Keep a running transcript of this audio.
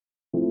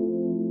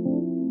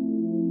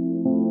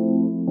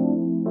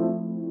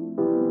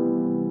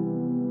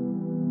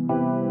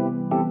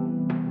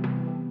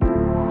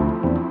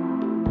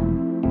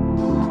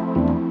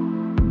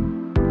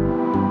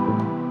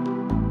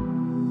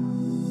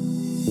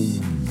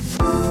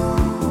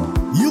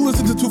You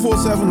listen to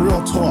 247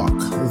 Real Talk.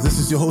 This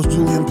is your host,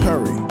 Julian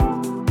Perry.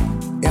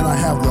 And I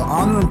have the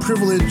honor and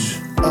privilege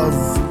of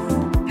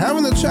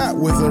having a chat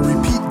with a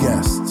repeat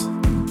guest.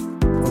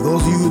 For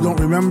those of you who don't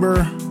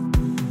remember,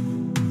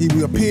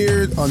 he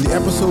appeared on the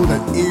episode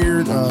that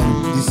aired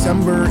on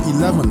December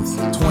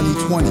 11th,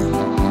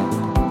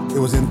 2020. It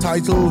was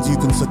entitled, You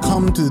Can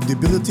Succumb to the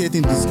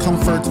Debilitating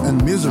Discomfort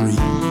and Misery,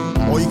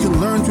 or you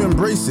can learn to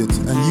embrace it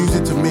and use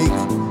it to make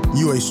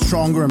you a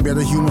stronger and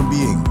better human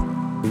being.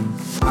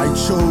 I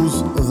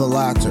chose the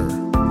latter.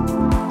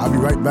 I'll be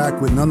right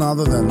back with none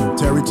other than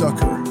Terry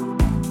Tucker.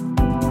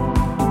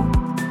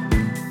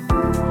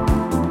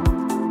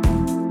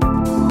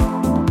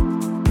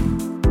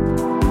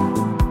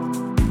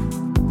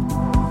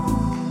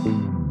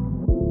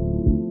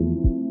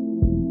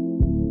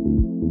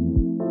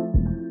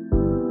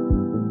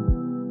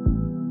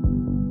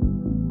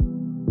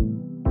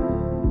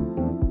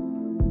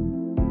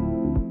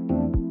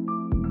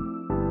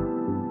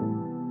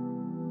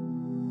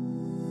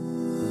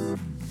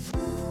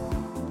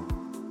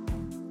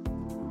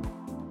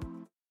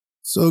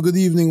 So good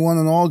evening, one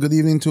and all. Good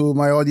evening to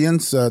my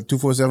audience,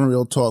 247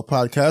 Real Talk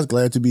Podcast.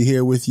 Glad to be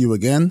here with you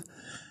again.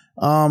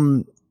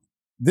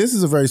 This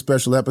is a very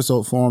special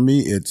episode for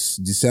me. It's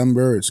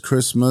December, it's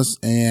Christmas,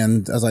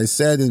 and as I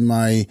said in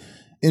my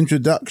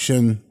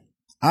introduction,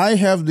 I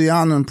have the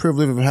honor and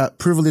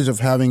privilege of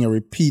having a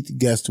repeat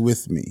guest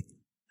with me.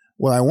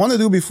 What I want to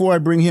do before I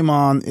bring him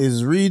on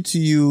is read to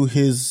you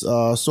his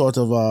sort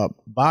of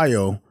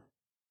bio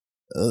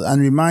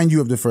and remind you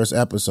of the first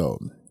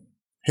episode.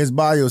 His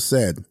bio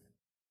said,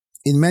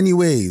 "In many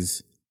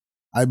ways,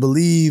 I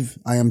believe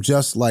I am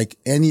just like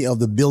any of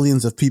the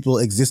billions of people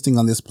existing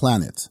on this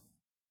planet.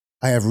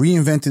 I have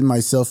reinvented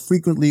myself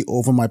frequently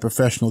over my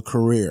professional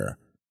career.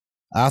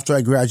 After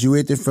I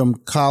graduated from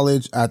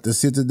college at the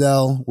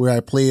Citadel, where I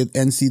played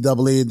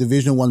NCAA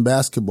Division I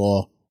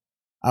basketball,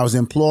 I was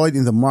employed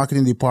in the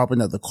marketing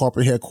department at the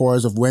corporate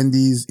headquarters of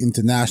Wendy's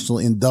International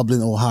in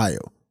Dublin,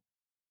 Ohio.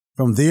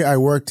 From there, I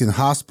worked in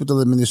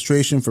hospital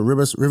administration for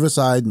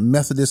Riverside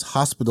Methodist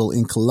Hospital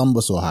in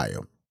Columbus,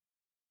 Ohio.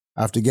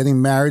 After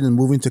getting married and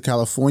moving to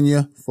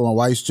California for my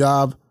wife's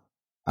job,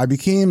 I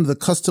became the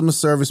customer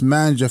service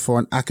manager for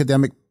an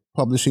academic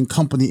publishing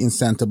company in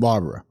Santa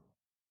Barbara.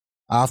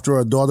 After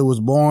our daughter was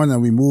born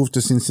and we moved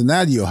to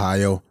Cincinnati,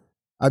 Ohio,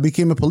 I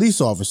became a police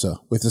officer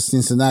with the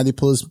Cincinnati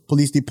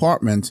Police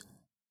Department,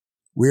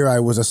 where I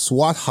was a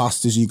SWAT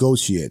hostage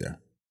negotiator.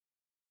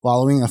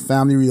 Following a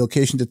family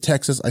relocation to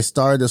Texas, I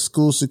started a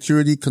school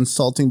security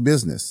consulting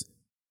business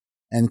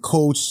and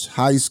coached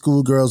high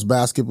school girls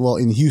basketball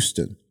in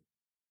Houston.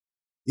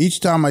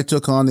 Each time I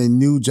took on a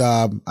new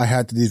job, I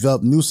had to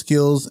develop new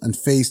skills and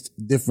faced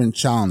different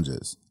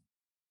challenges.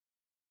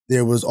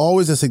 There was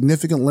always a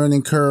significant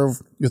learning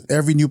curve with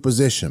every new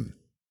position.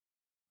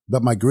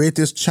 But my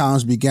greatest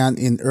challenge began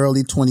in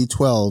early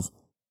 2012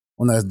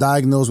 when I was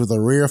diagnosed with a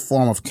rare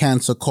form of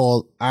cancer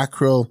called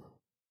acral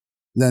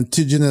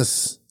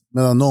lentiginous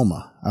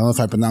melanoma. I don't know if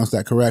I pronounced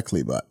that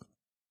correctly, but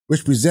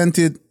which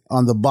presented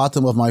on the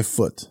bottom of my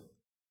foot.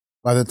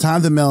 By the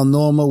time the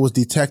melanoma was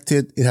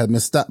detected, it had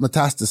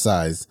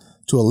metastasized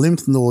to a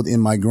lymph node in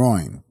my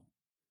groin.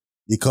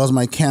 Because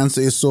my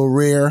cancer is so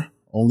rare,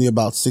 only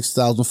about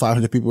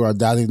 6,500 people are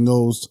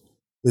diagnosed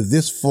with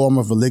this form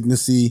of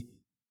malignancy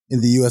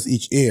in the U.S.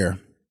 each year.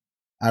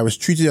 I was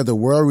treated at the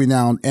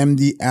world-renowned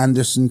MD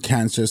Anderson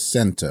Cancer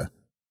Center.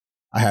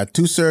 I had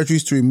 2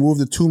 surgeries to remove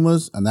the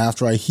tumors, and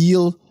after I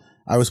healed,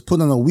 I was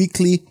put on a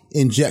weekly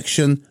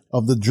injection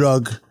of the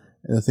drug,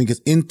 and I think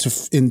it's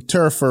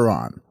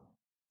interferon,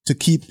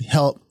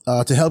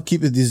 to help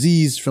keep the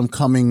disease from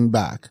coming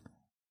back.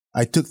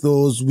 I took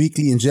those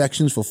weekly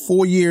injections for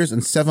 4 years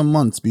and 7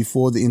 months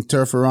before the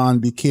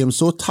interferon became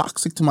so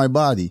toxic to my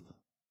body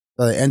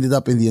that I ended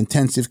up in the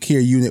intensive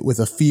care unit with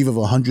a fever of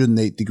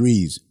 108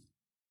 degrees.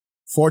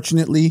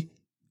 Fortunately,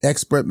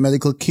 expert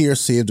medical care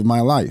saved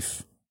my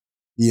life.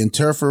 The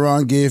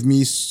interferon gave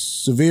me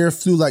severe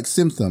flu-like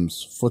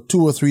symptoms for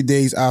 2 or 3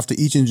 days after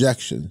each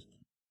injection.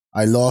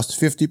 I lost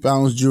 50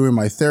 pounds during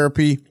my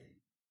therapy,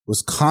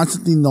 was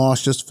constantly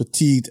nauseous,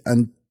 fatigued,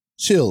 and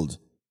chilled.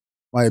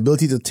 My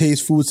ability to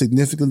taste food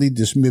significantly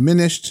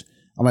diminished,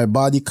 and my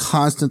body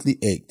constantly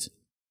ached.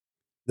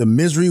 The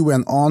misery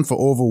went on for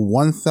over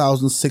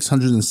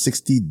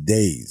 1,660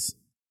 days.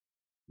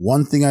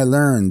 One thing I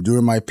learned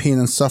during my pain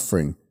and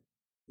suffering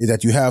is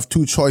that you have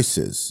 2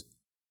 choices.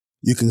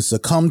 You can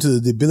succumb to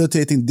the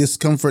debilitating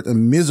discomfort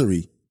and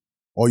misery,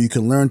 or you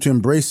can learn to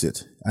embrace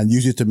it and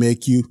use it to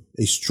make you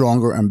a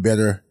stronger and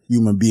better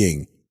human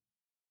being.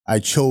 I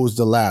chose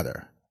the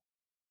latter.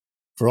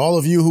 For all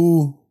of you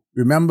who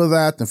remember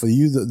that, and for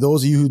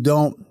those of you who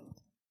don't,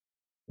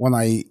 when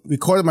I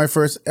recorded my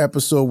first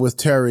episode with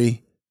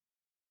Terry,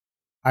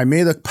 I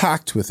made a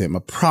pact with him, a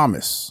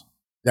promise,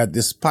 that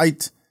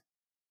despite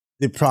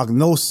the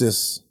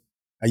prognosis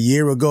a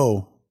year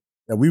ago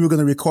that we were going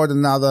to record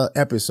another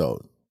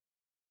episode.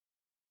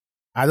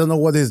 I don't know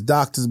what his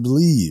doctors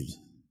believed,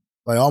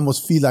 but I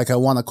almost feel like I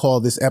want to call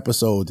this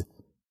episode,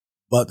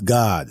 But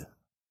God.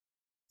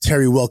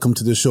 Terry, welcome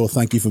to the show.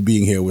 Thank you for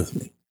being here with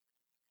me.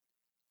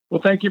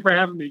 Well, thank you for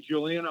having me,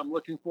 Julian. I'm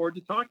looking forward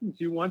to talking to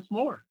you once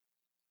more.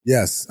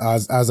 Yes,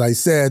 as I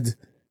said,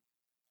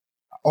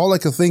 all I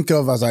could think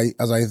of as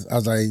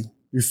I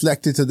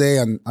reflected today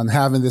on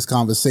having this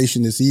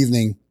conversation this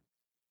evening,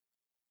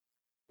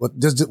 what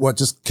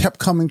just kept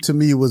coming to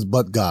me was,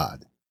 but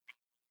God.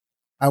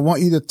 I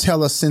want you to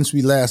tell us, since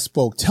we last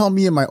spoke, tell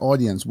me and my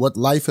audience what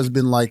life has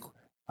been like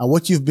and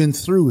what you've been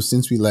through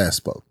since we last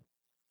spoke.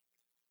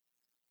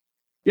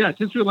 Yeah,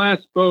 since we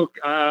last spoke,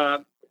 I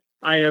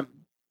have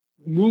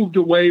moved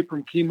away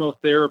from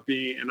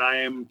chemotherapy, and I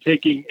am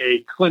taking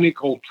a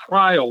clinical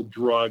trial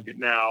drug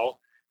now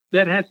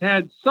that has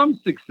had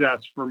some success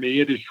for me.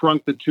 It has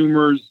shrunk the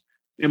tumors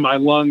in my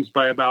lungs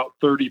by about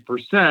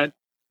 30%,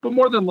 but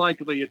more than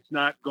likely it's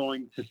not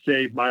going to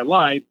save my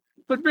life,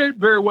 but very,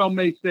 very well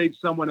may save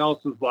someone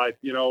else's life,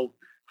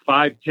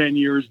 5-10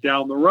 years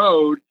down the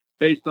road,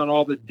 based on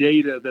all the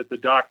data that the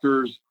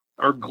doctors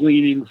are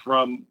gleaning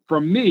from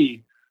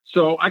me.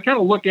 So I kind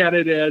of look at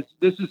it as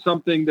this is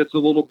something that's a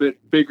little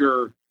bit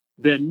bigger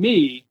than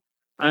me.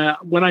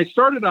 When I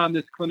started on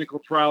this clinical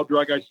trial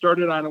drug, I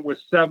started on it with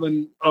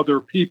 7 other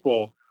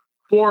people.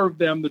 4 of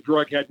them, the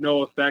drug had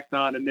no effect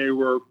on, and they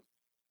were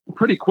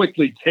pretty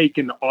quickly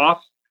taken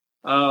off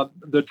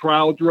the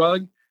trial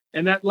drug.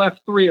 And that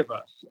left 3 of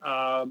us,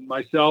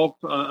 myself,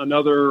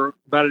 another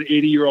about an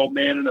 80-year-old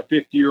man and a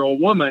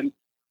 50-year-old woman.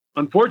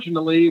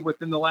 Unfortunately,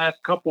 within the last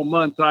couple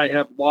months, I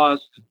have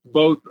lost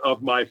both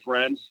of my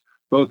friends.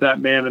 Both that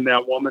man and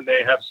that woman,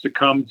 they have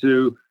succumbed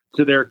to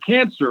their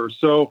cancer.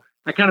 So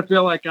I kind of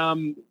feel like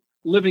I'm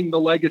living the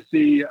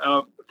legacy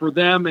for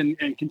them and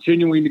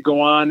continuing to go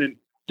on and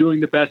doing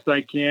the best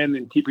I can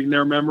and keeping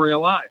their memory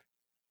alive.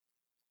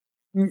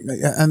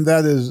 And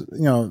that is,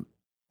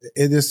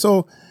 it is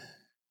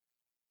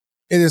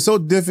so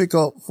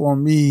difficult for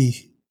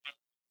me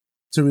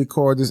to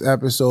record this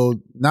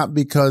episode, not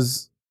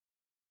because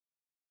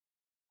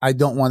I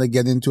don't want to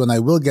get into, and I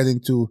will get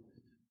into,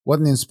 what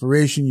an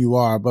inspiration you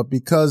are, but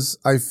because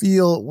I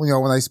feel, when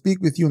I speak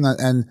with you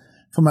and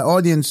for my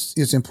audience,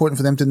 it's important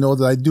for them to know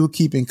that I do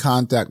keep in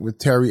contact with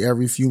Terry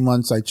every few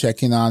months. I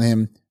check in on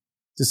him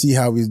to see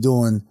how he's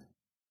doing.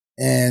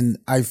 And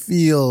I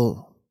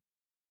feel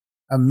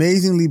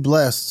amazingly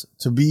blessed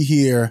to be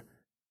here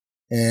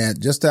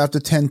and just after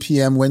 10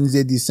 p.m.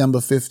 Wednesday, December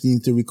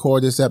 15th, to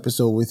record this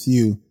episode with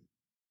you.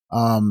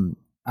 I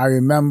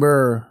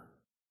remember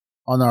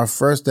on our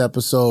first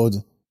episode,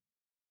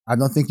 I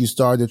don't think you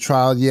started the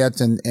trial yet,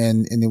 and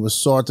it was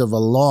sort of a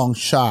long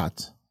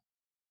shot.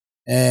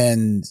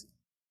 And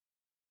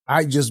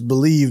I just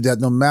believed that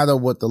no matter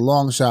what the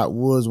long shot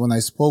was, when I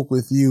spoke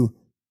with you,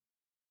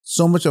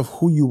 so much of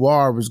who you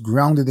are was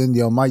grounded in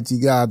the Almighty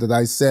God that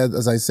I said,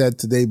 as I said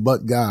today,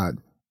 but God.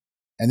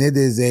 And it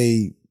is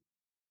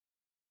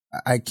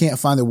I can't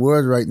find a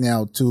word right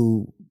now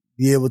to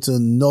be able to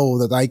know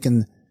that I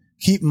can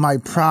keep my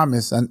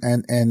promise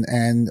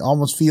and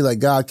almost feel like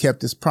God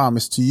kept his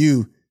promise to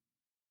you,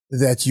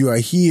 that you are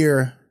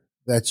here,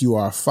 that you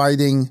are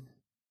fighting,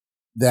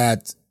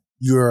 that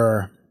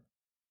you're,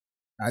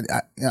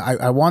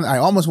 I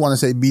almost want to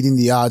say beating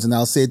the odds, and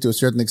I'll say it to a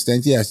certain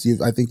extent. Yes,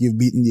 I think you've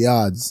beaten the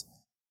odds.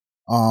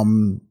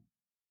 And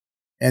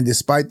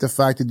despite the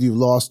fact that you've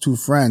lost 2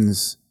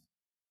 friends,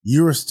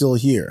 you're still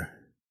here.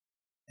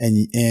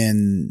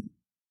 And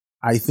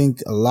I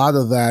think a lot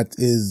of that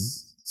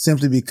is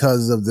simply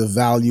because of the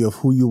value of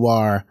who you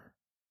are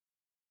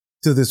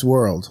to this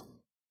world.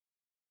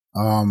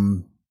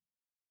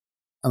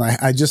 And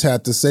I just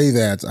had to say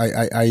that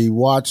I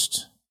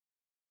watched,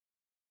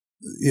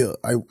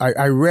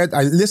 I read,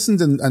 I listened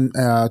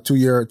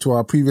to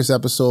our previous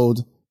episode,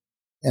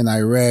 and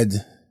I read,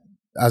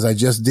 as I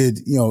just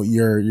did,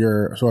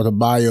 your sort of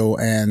bio,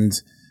 and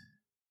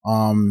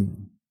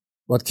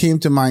what came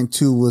to mind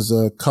too was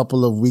a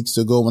couple of weeks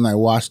ago when I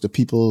watched the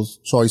People's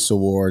Choice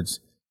Awards,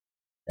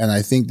 and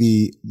I think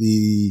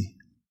the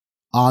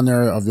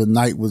honor of the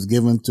night was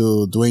given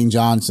to Dwayne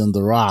Johnson,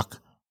 The Rock.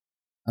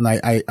 And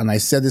I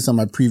said this on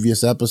my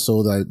previous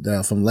episode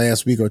from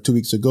last week or 2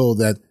 weeks ago,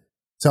 that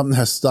something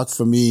has stuck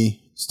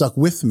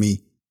with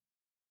me,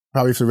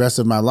 probably for the rest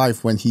of my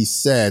life, when he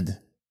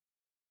said,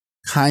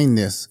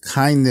 kindness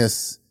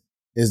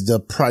is the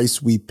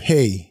price we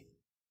pay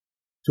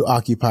to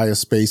occupy a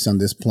space on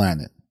this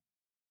planet.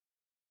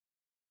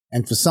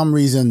 And for some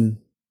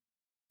reason,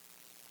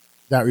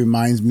 that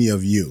reminds me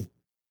of you.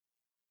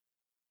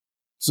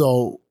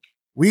 So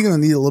we're going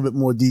to need a little bit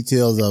more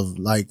details of,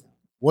 like,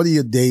 what are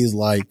your days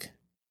like?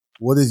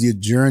 What has your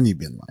journey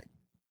been like?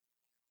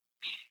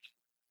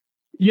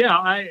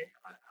 Yeah,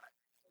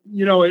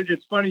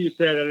 it's funny you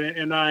said it,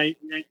 and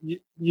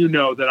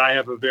that I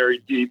have a very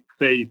deep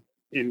faith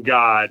in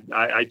God.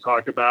 I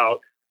talk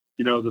about,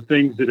 the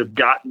things that have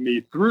gotten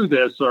me through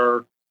this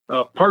are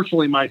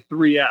partially my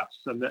 3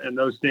 F's, and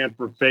those stand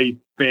for faith,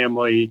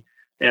 family,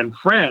 and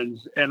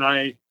friends. And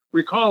I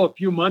recall a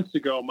few months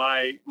ago,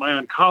 my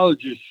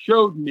oncologist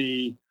showed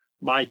me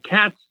my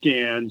CAT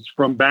scans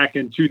from back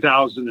in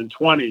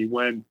 2020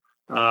 when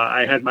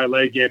I had my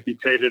leg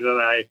amputated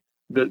and I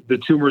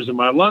the tumors in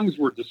my lungs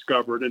were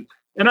discovered. And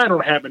I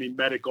don't have any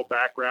medical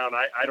background.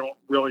 I don't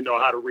really know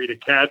how to read a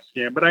CAT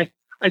scan, but I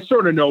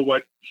sort of know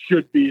what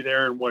should be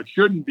there and what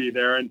shouldn't be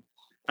there. And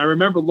I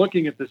remember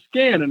looking at the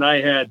scan, and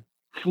I had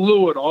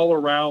fluid all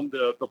around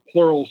the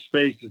pleural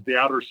spaces, the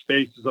outer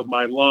spaces of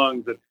my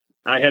lungs. And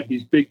I had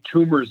these big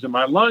tumors in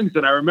my lungs.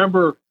 And I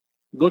remember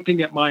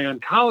looking at my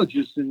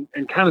oncologist and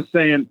kind of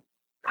saying,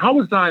 how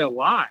was I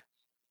alive?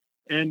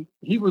 And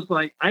he was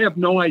like, I have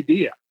no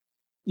idea,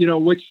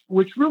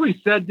 which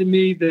really said to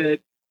me that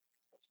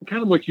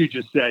kind of what you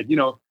just said,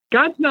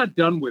 God's not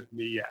done with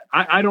me yet.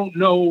 I don't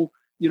know,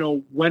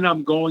 when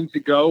I'm going to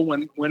go,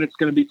 when it's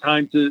going to be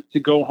time to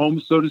go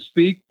home, so to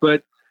speak.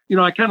 But,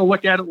 I kind of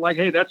look at it like,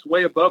 hey, that's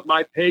way above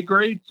my pay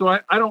grade. So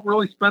I don't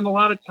really spend a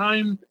lot of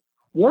time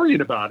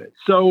worrying about it.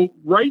 So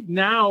right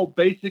now,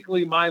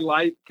 basically my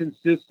life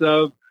consists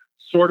of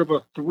sort of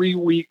a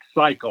 3-week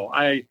cycle.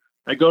 I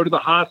go to the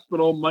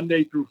hospital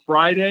Monday through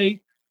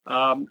Friday.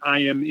 I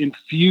am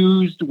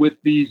infused with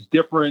these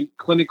different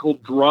clinical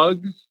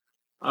drugs.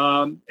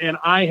 And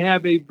I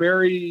have a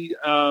very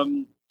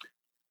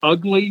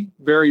ugly,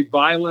 very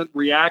violent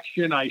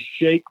reaction. I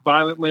shake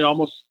violently,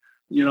 almost,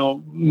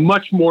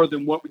 much more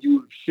than what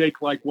you would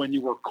shake like when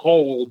you were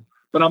cold.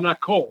 But I'm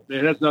not cold.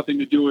 It has nothing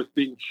to do with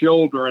being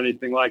chilled or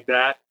anything like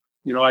that.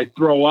 I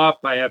throw up.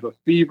 I have a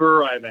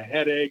fever. I have a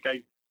headache.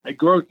 I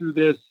go through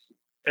this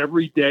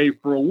every day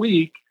for a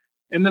week.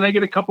 And then I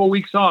get a couple of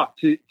weeks off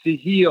to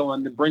heal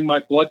and to bring my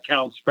blood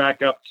counts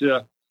back up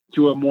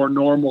to a more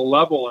normal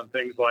level and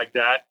things like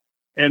that.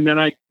 And then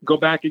I go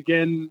back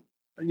again,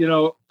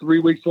 3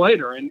 weeks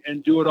later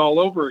and do it all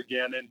over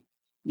again. And,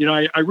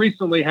 I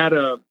recently had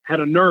a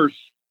nurse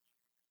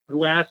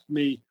who asked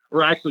me,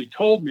 or actually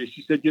told me,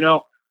 she said,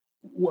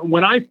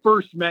 when I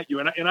first met you,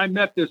 and I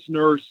met this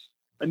nurse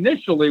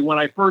initially when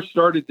I first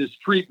started this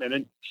treatment,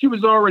 and she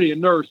was already a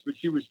nurse, but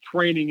she was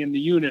training in the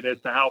unit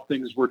as to how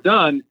things were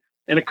done.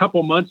 And a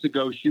couple months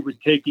ago, she was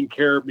taking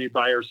care of me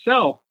by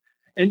herself.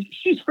 And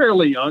she's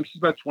fairly young. She's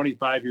about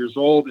 25 years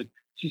old. And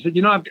she said,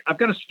 I've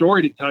got a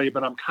story to tell you,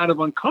 but I'm kind of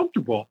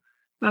uncomfortable.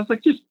 And I was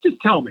like, just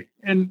tell me.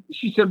 And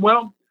she said,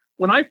 well,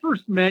 when I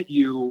first met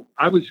you,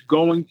 I was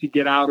going to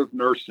get out of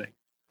nursing.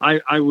 I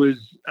was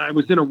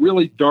in a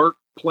really dark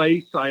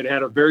place. I'd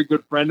had a very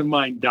good friend of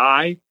mine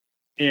die.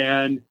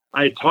 And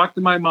I had talked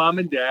to my mom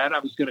and dad. I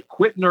was going to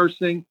quit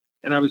nursing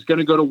and I was going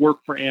to go to work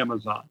for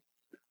Amazon.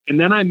 And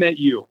then I met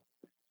you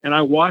and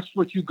I watched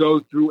what you go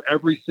through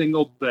every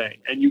single day.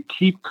 And you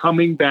keep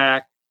coming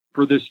back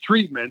for this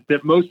treatment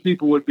that most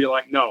people would be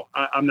like, no,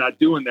 I'm not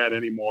doing that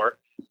anymore.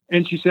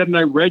 And she said, and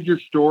I read your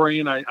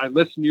story and I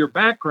listened to your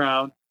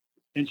background.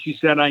 And she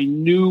said, I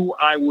knew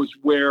I was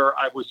where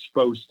I was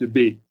supposed to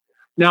be.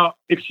 Now,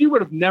 if she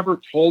would have never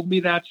told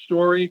me that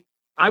story,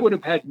 I would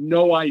have had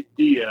no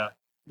idea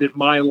that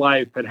my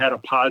life had a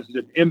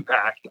positive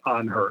impact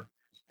on her.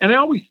 And I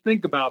always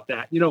think about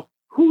that.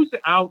 Who's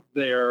out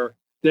there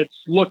that's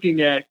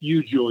looking at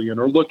you, Julian,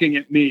 or looking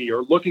at me,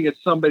 or looking at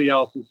somebody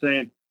else and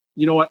saying,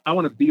 you know what, I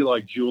want to be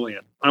like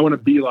Julian. I want to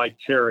be like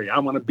Terry. I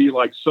want to be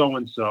like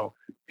so-and-so.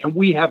 And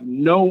we have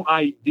no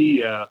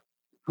idea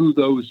who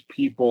those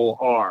people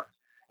are.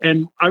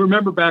 And I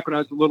remember back when I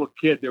was a little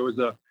kid, there was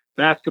a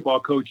basketball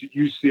coach at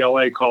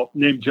UCLA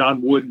named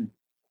John Wooden.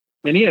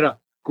 And he had a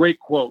great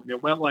quote. And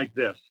it went like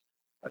this: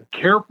 a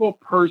careful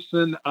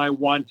person I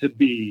want to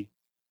be,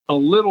 a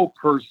little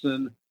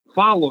person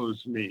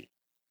follows me.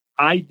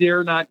 I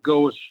dare not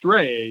go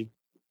astray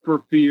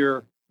for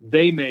fear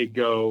they may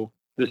go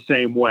the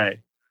same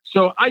way.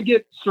 So I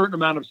get a certain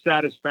amount of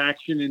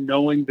satisfaction in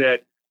knowing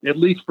that, at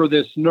least for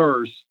this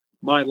nurse,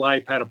 my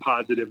life had a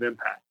positive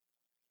impact.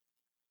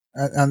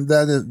 And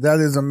that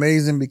is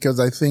amazing, because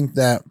I think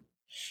that,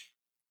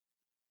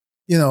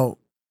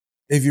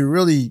 if you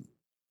really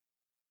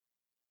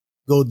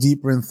go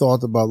deeper in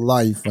thought about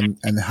life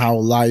and how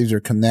lives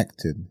are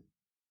connected,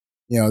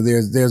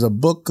 there's a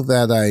book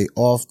that I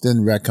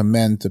often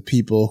recommend to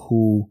people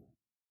who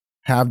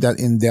have that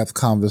in-depth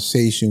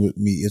conversation with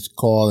me. It's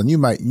called, and you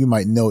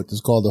might know it,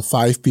 it's called The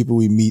 5 People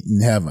We Meet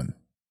in Heaven.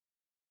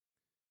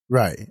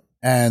 Right.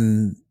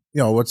 And,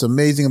 what's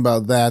amazing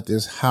about that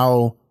is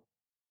how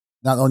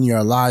not only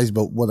our lives,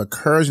 but what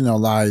occurs in our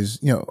lives,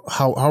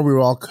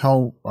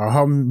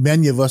 how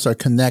many of us are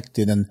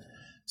connected, and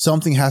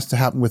something has to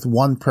happen with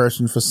one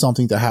person for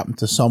something to happen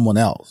to someone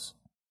else.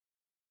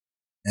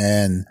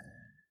 And,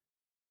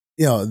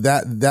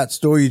 that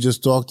story you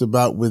just talked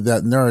about with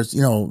that nurse,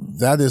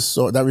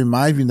 that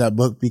reminds me of that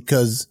book,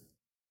 because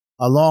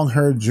along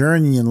her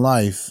journey in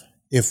life,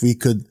 if we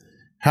could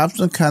have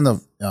some kind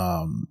of,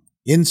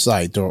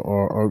 insight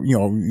or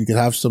you could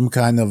have some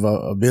kind of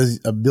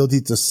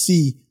ability to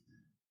see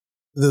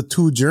the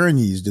two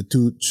journeys, the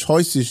two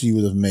choices she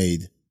would have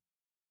made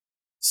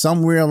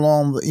somewhere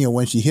along,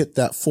 when she hit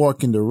that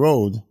fork in the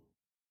road,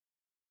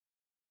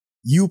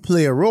 you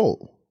play a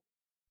role.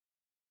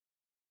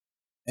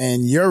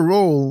 And your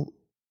role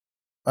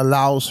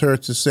allows her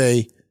to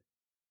say,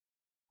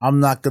 I'm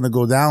not going to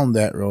go down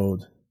that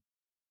road.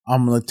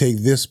 I'm going to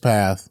take this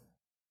path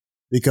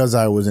because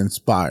I was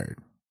inspired.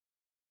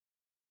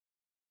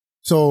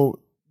 So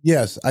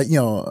yes,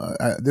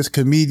 this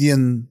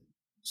comedian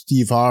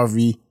Steve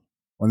Harvey,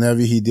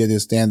 whenever he did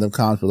his stand-up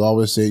comedy, would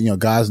always say,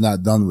 God's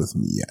not done with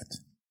me yet.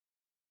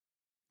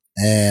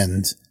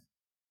 And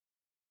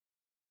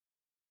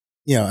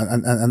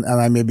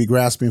and I may be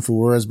grasping for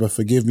words, but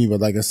forgive me.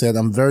 But like I said,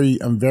 I'm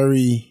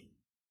very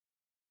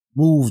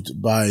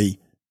moved by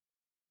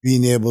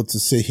being able to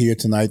sit here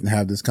tonight and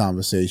have this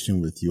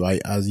conversation with you.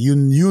 As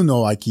you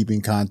know, I keep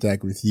in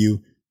contact with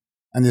you,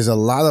 and there's a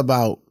lot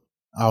about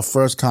our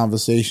first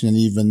conversation and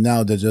even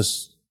now that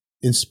just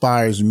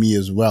inspires me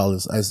as well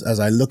as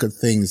I look at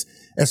things,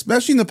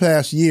 especially in the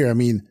past year. I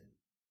mean,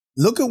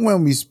 look at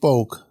when we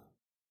spoke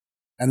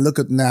and look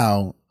at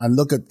now and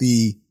look at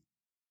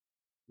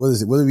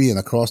what are we in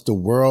across the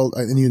world?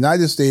 In the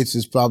United States,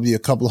 there's probably a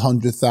couple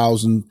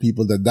 100,000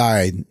 people that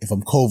died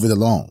from COVID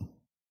alone.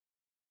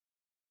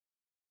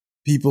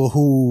 People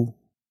who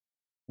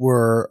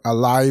were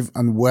alive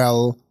and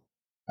well,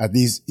 at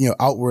least,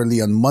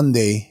 outwardly on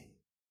Monday,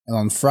 and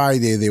on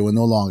Friday, they were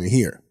no longer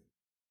here.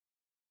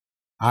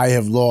 I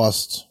have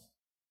lost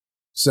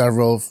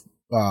several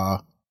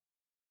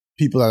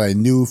people that I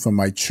knew from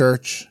my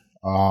church.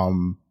 A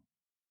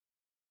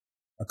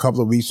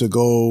couple of weeks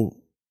ago,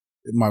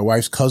 my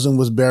wife's cousin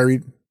was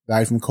buried,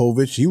 died from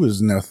COVID. She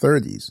was in her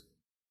 30s.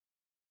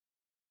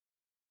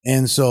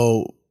 And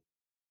so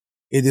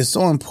it is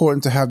so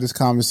important to have this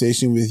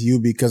conversation with you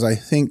because I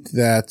think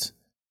that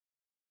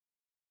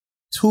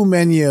too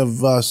many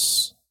of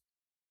us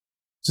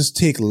just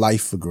take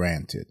life for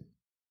granted.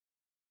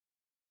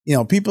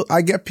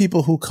 I get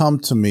people who come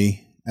to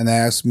me and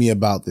ask me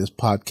about this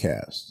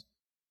podcast.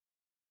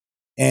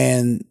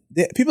 And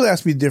people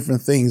ask me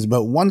different things,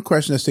 but one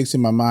question that sticks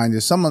in my mind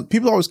is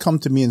people always come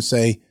to me and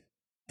say,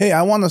 hey,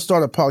 I want to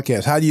start a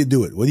podcast. How do you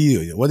do it? What do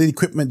you do? What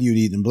equipment do you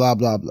need? And blah,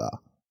 blah, blah.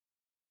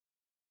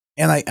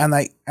 And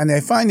I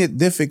find it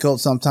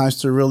difficult sometimes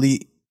to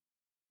really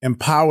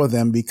empower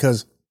them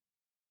because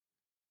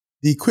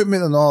the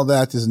equipment and all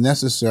that is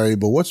necessary,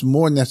 but what's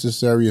more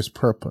necessary is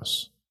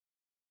purpose.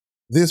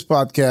 This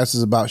podcast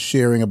is about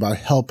sharing, about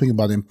helping,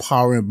 about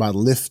empowering, about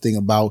lifting,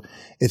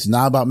 it's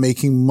not about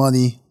making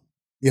money.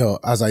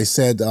 As I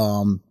said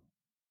on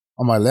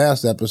my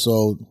last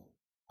episode,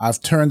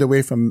 I've turned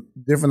away from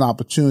different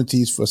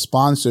opportunities for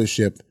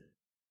sponsorship,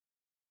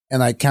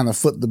 and I kind of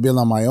foot the bill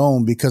on my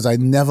own because I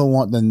never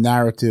want the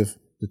narrative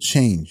to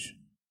change.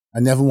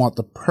 I never want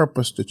the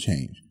purpose to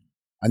change.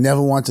 I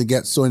never want to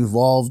get so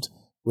involved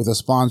with a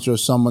sponsor or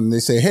someone and they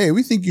say, hey,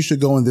 we think you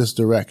should go in this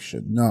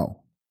direction.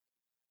 No.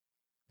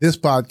 This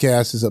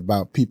podcast is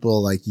about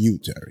people like you,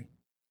 Terry.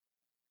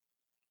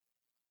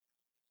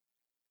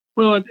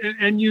 Well,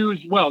 and you as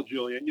well,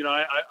 Julian.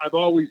 I've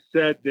always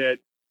said that,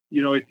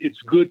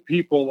 it's good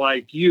people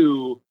like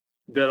you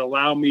that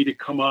allow me to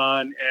come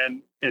on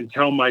and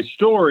tell my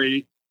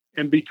story.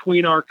 And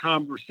between our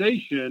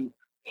conversation,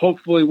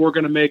 hopefully we're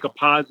going to make a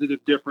positive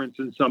difference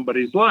in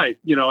somebody's life,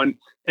 and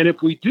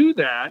if we do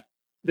that,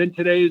 then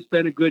today has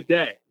been a good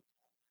day.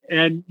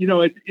 And,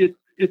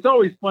 it's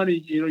always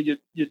funny,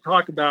 you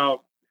talk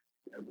about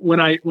when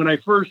I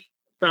first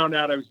found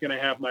out I was going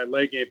to have my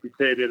leg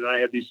amputated and I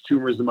had these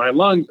tumors in my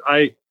lungs,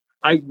 I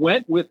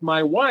went with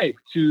my wife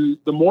to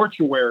the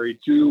mortuary,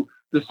 to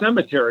the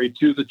cemetery,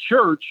 to the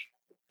church,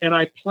 and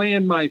I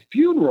planned my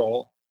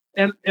funeral.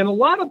 And a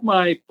lot of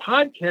my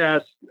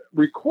podcast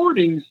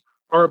recordings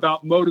are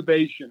about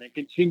motivation and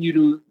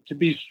continue to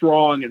be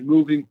strong and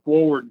moving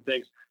forward and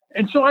things.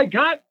 And so I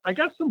got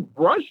some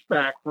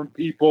brushback from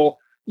people,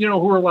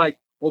 who are like,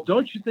 well,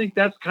 don't you think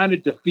that's kind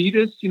of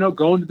defeatist,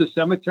 going to the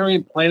cemetery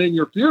and planning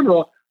your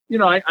funeral?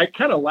 I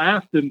kind of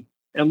laughed and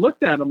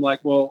looked at them like,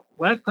 well,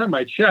 last time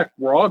I checked,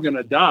 we're all going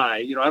to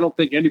die. I don't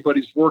think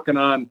anybody's working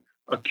on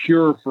a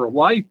cure for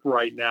life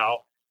right now.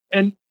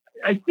 And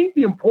I think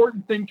the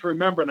important thing to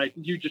remember, and I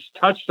think you just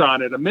touched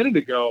on it a minute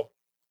ago,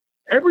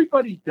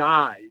 everybody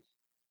dies,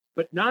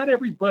 but not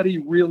everybody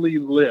really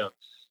lives.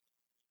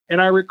 And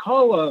I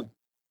recall a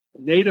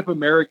Native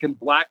American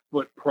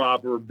Blackfoot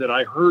proverb that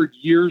I heard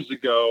years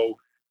ago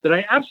that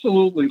I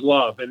absolutely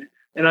love. And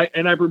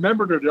I've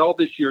remembered it all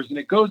these years. And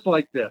it goes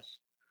like this.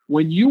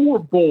 When you were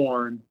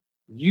born,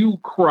 you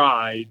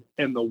cried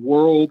and the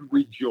world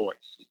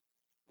rejoiced.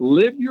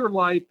 Live your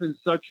life in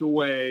such a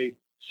way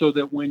so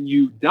that when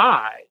you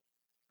die,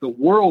 the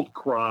world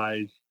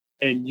cries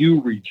and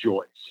you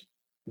rejoice.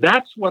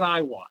 That's what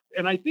I want.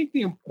 And I think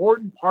the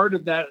important part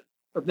of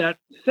that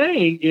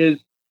saying is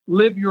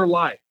live your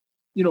life.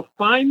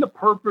 Find the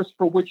purpose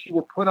for which you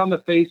were put on the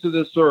face of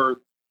this earth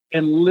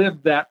and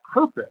live that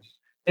purpose.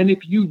 And if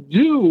you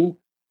do,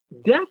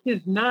 death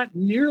is not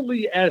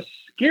nearly as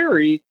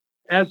scary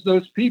as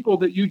those people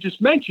that you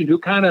just mentioned who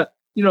kind of,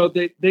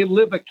 they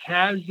live a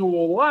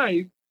casual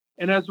life.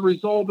 And as a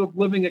result of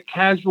living a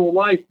casual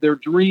life, their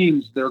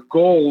dreams, their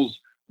goals,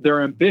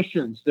 their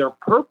ambitions, their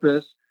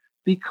purpose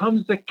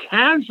becomes the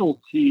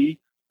casualty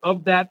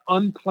of that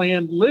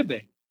unplanned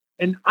living.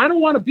 And I don't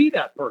want to be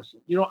that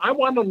person. I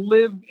want to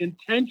live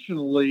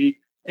intentionally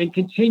and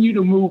continue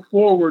to move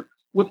forward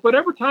with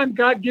whatever time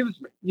God gives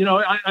me.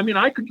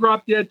 I could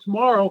drop dead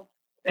tomorrow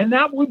And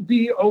that would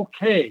be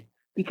okay,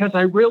 because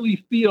I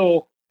really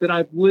feel that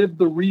I've lived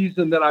the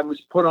reason that I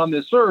was put on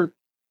this earth.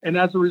 And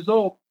as a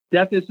result,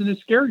 death isn't as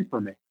scary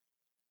for me.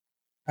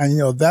 And,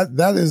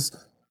 that is,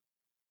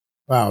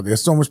 wow,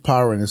 there's so much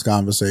power in this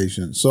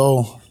conversation. So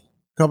a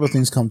couple of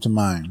things come to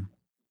mind.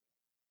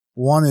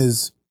 One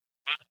is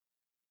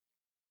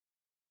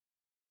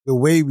the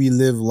way we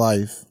live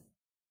life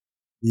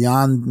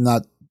beyond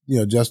not,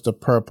 just a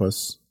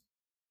purpose,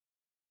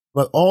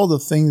 but all the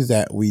things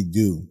that we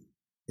do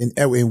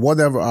in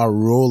whatever our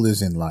role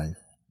is in life,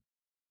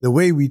 the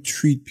way we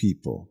treat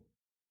people,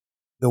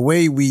 the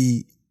way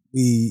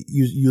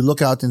you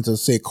look out into,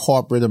 say,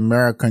 corporate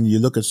America, and you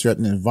look at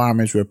certain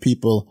environments where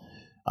people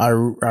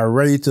are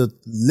ready to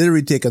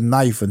literally take a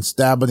knife and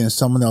stab it in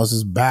someone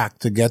else's back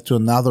to get to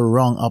another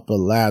rung up a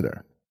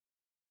ladder.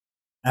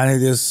 And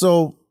it is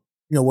so,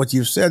 what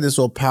you've said is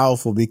so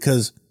powerful,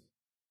 because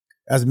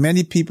as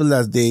many people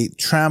as they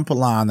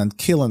trample on and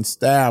kill and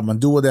stab and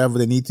do whatever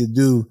they need to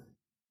do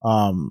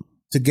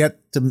to get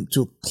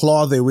to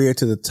claw their way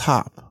to the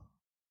top,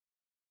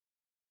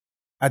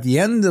 at the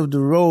end of the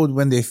road,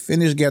 when they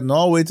finish getting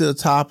all the way to the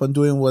top and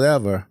doing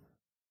whatever,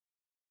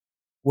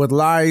 what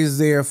lies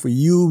there for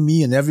you,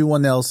 me, and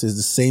everyone else is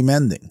the same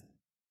ending.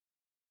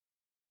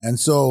 And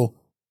so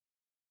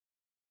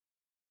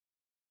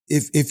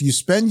if you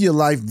spend your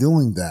life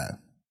doing that,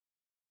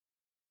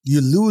 you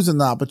lose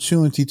an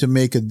opportunity to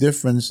make a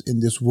difference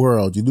in this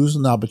world. You lose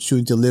an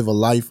opportunity to live a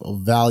life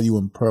of value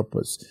and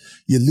purpose.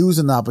 You lose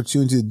an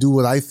opportunity to do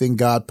what I think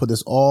God put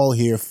us all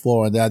here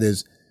for, and that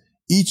is,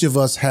 each of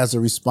us has a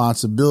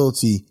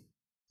responsibility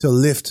to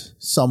lift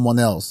someone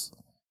else.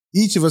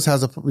 Each of us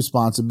has a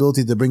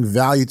responsibility to bring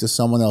value to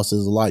someone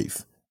else's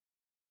life.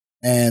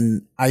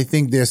 And I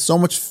think there's so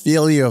much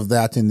failure of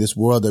that in this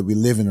world that we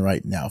live in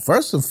right now.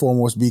 First and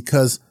foremost,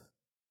 because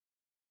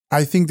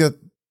I think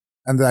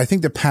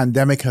the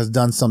pandemic has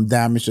done some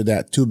damage to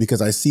that too,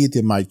 because I see it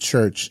in my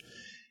church.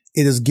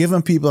 It has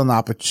given people an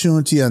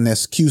opportunity and an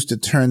excuse to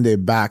turn their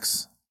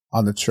backs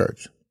on the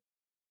church.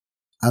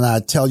 And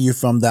I tell you,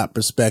 from that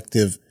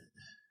perspective,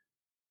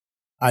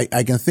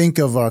 I can think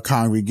of our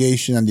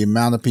congregation and the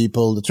amount of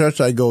people. The church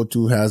I go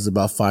to has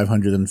about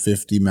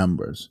 550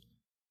 members.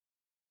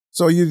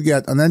 So you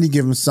get, on any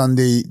given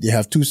Sunday, you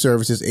have two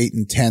services, 8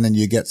 and 10, and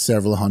you get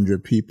several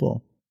hundred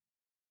people.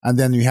 And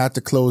then we had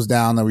to close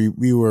down, and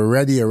we were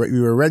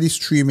already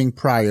streaming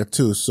prior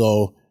to,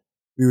 so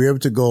we were able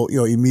to go,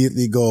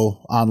 immediately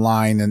go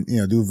online and,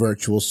 do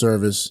virtual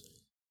service.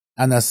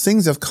 And as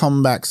things have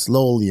come back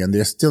slowly, and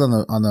they're still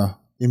on a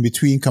in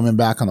between coming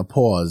back on a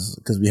pause,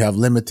 because we have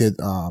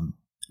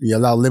we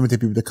allow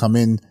limited people to come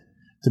in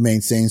to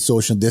maintain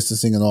social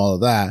distancing and all of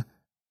that.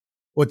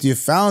 What you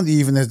found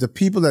even is the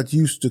people that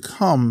used to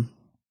come,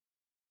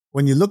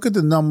 when you look at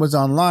the numbers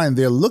online,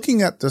 they're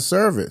looking at the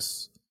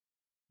service.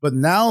 But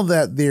now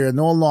that they're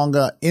no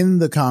longer in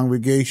the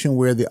congregation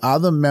where the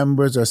other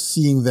members are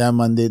seeing them,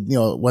 and they,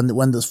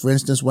 for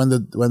instance, when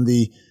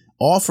the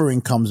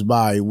offering comes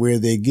by, where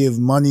they give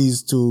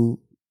monies to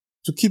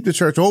keep the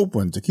church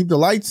open, to keep the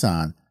lights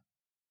on,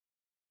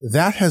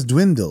 that has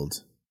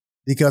dwindled,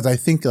 because I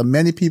think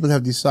many people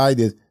have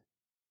decided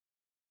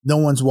no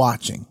one's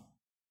watching.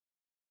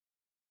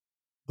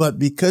 But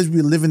because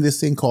we live in this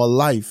thing called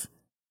life,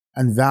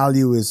 and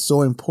value is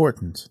so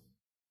important,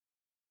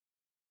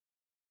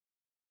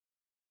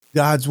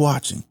 God's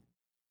watching.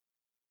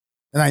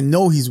 And I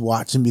know he's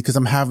watching because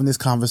I'm having this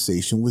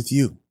conversation with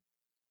you.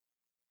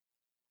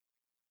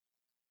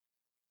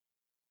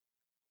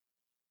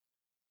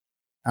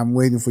 I'm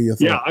waiting for your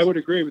thoughts. Yeah, I would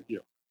agree with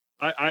you.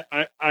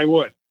 I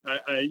would.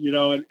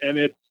 And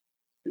it's,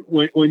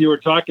 when you were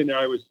talking there,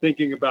 I was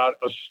thinking about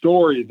a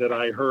story that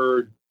I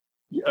heard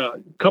a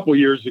couple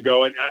years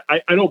ago, and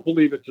I don't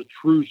believe it's a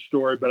true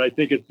story, but I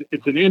think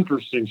it's an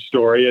interesting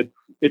story.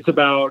 It's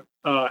about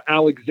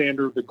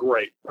Alexander the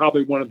Great,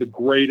 probably one of the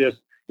greatest,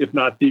 if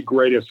not the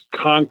greatest,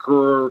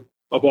 conqueror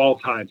of all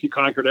times. He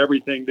conquered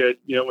everything that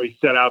he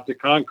set out to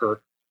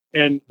conquer.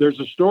 And there's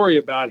a story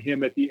about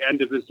him at the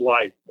end of his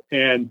life,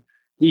 and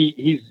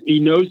he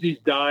knows he's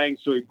dying,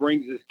 so he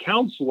brings his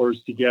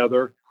counselors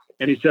together,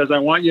 and he says, "I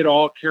want you to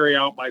all carry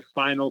out my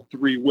final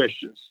 3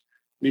 wishes."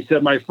 And he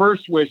said, "My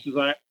first wish is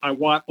I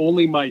want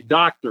only my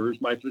doctors,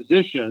 my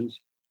physicians,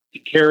 to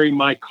carry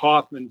my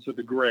coffin to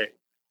the grave.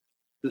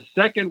 The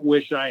second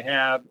wish I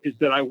have is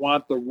that I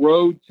want the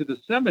road to the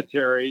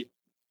cemetery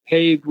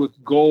paved with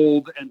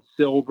gold and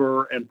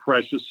silver and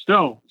precious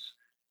stones.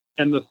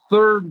 And the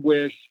third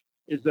wish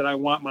is that I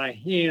want my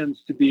hands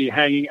to be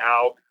hanging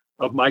out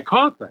of my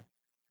coffin."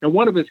 And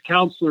one of his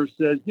counselors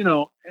says,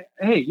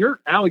 "Hey,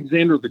 you're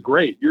Alexander the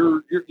Great.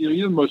 You're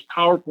the most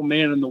powerful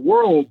man in the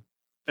world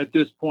at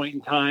this point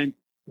in time.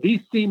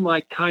 These seem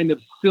like kind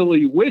of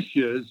silly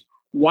wishes.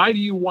 Why do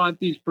you want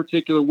these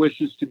particular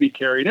wishes to be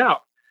carried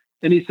out?"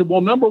 And he said,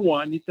 "Well, number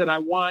one," he said, "I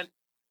want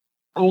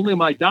only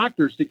my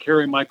doctors to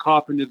carry my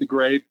coffin to the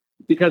grave,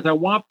 because I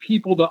want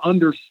people to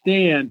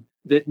understand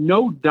that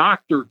no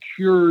doctor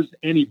cures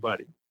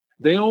anybody.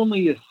 They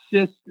only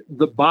assist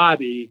the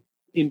body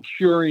in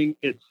curing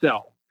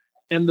itself.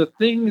 And the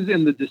things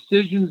and the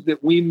decisions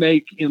that we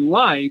make in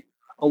life,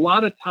 a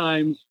lot of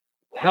times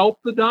help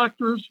the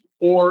doctors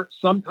or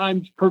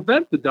sometimes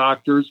prevent the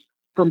doctors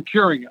from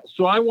curing us.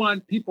 So I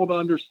want people to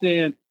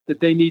understand that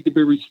they need to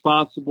be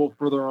responsible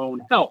for their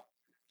own health.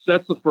 So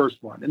that's the first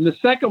one. And the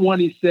second one,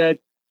 he said,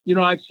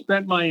 I've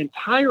spent my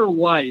entire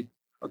life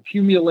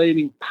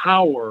accumulating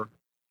power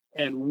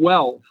and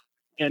wealth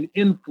and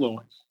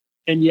influence.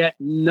 And yet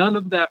none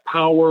of that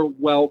power,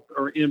 wealth,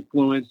 or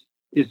influence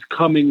is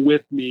coming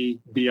with me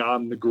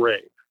beyond the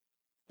grave.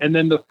 And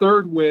then the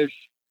third wish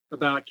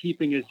about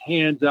keeping his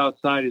hands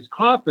outside his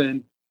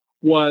coffin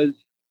was,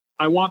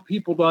 I want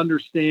people to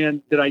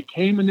understand that I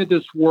came into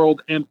this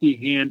world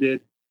empty-handed,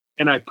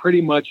 and I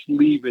pretty much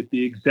leave it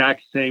the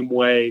exact same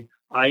way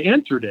I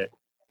entered it.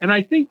 And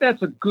I think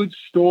that's a good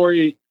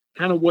story,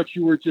 kind of what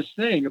you were just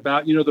saying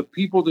about, the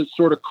people that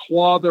sort of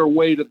claw their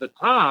way to the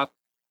top.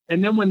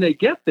 And then when they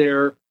get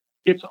there,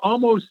 it's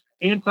almost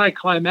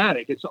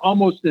anticlimactic. It's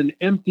almost an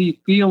empty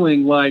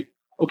feeling like,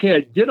 okay,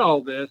 I did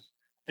all this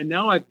and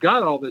now I've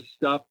got all this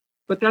stuff,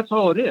 but that's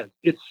all it is.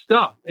 It's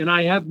stuff. And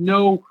I have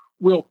no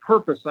real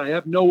purpose. I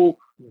have no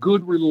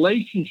good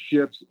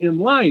relationships in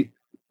life.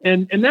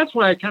 And that's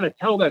why I kind of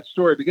tell that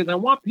story, because I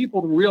want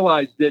people to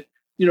realize that,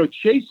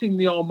 chasing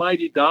the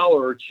almighty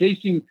dollar or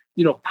chasing,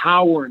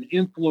 power and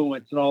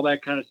influence and all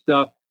that kind of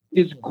stuff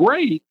is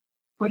great,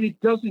 but it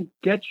doesn't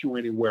get you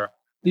anywhere.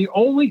 The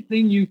only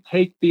thing you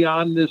take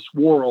beyond this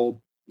world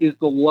is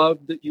the love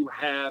that you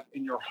have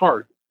in your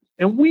heart.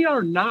 And we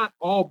are not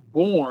all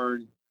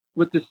born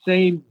with the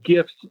same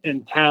gifts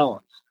and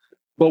talents,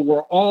 but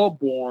we're all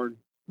born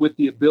with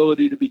the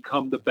ability to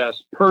become the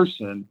best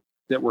person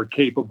that we're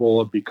capable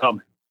of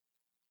becoming.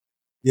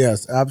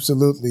 Yes,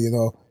 absolutely.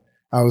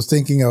 I was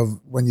thinking of,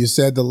 when you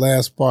said the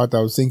last part,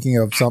 I was thinking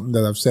of something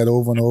that I've said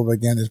over and over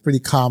again. It's pretty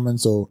common,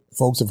 so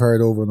folks have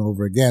heard over and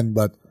over again.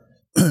 But,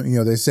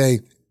 they say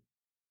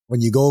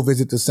when you go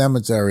visit the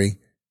cemetery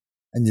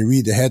and you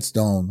read the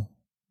headstone,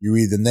 you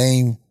read the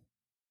name,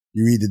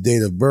 you read the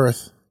date of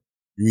birth,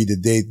 you read the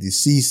date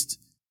deceased,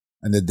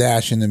 and the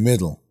dash in the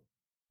middle.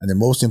 And the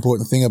most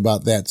important thing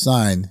about that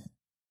sign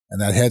and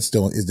that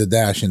headstone is the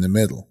dash in the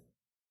middle.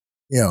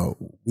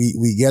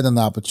 We get an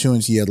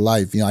opportunity at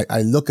life.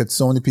 I look at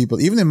so many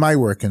people, even in my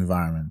work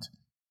environment,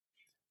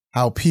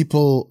 how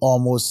people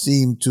almost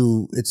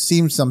it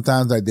seems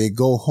sometimes like they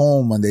go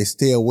home and they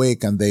stay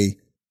awake and they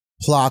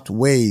plot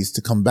ways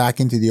to come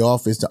back into the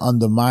office to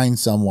undermine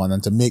someone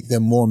and to make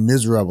them more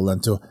miserable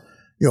and to,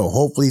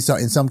 hopefully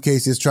in some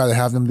cases try to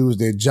have them lose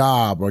their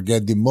job or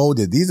get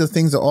demoted. These are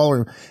things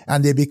that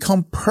and they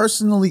become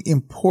personally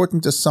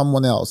important to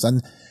someone else.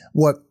 And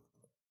what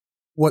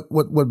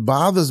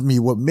bothers me,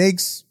 what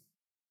makes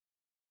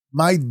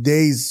my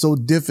days so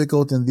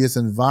difficult in this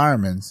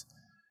environment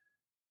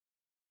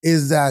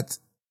is that,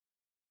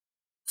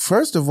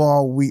 first of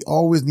all, we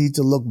always need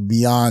to look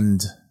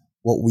beyond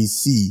what we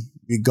see,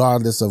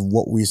 regardless of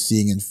what we're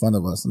seeing in front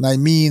of us. And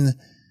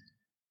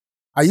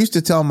I used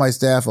to tell my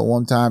staff at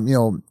one time,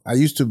 I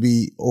used to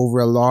be over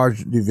a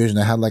large division.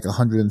 I had like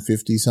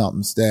 150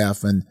 something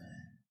staff, and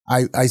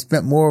I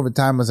spent more of the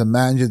time as a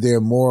manager there,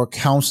 more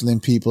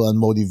counseling people and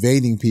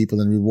motivating people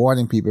and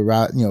rewarding people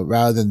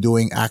rather than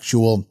doing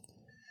actual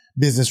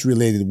business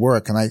related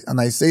work. And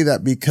I say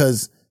that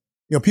because,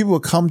 people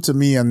would come to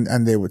me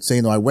and they would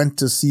say, I went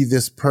to see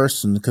this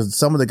person, because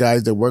some of the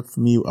guys that work for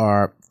me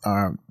are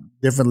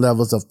different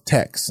levels of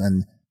techs,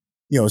 and,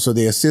 so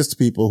they assist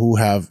people who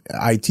have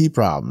IT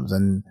problems.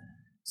 And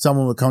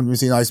someone would come to me and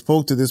say, I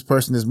spoke to this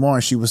person this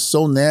morning. She was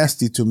so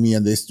nasty to me,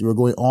 and they were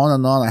going on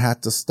and on. I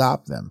had to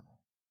stop them.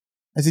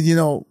 I said,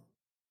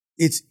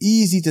 it's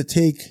easy to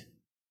take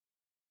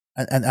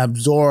and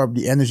absorb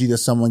the energy that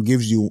someone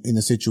gives you in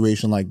a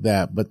situation like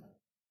that. But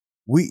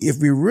if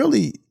we're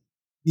really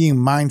being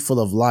mindful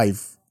of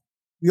life,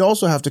 we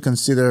also have to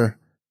consider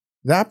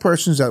that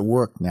person's at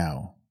work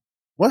now.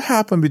 What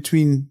happened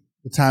between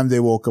the time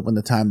they woke up and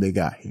the time they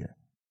got here?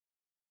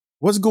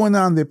 What's going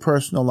on in their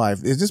personal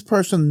life? Is this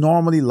person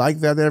normally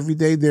like that every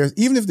day?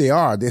 Even if they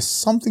are, there's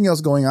something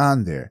else going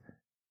on there.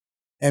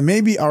 And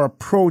maybe our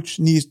approach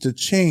needs to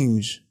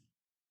change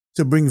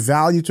to bring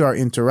value to our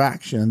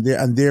interaction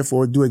and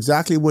therefore do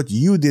exactly what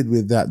you did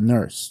with that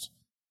nurse.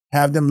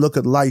 Have them look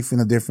at life in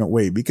a different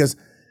way. Because,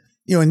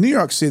 in New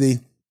York City,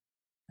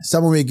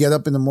 someone may get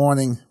up in the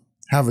morning,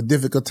 have a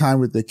difficult time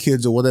with their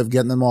kids or whatever,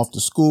 getting them off to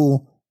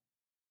school,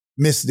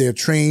 miss their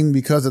train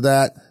because of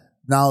that.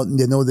 Now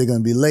they know they're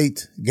going to be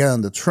late, get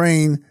on the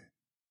train,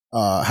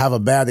 have a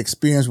bad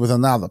experience with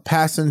another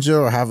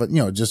passenger or have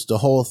just the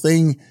whole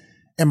thing.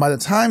 And by the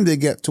time they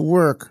get to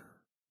work,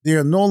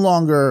 they're no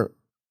longer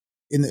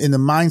in the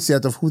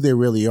mindset of who they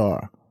really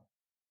are.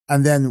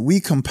 And then we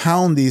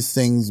compound these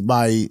things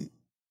by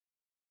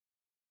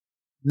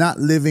not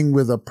living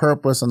with a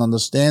purpose and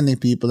understanding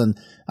people and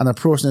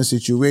approaching a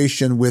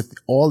situation with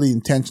all the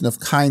intention of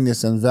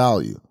kindness and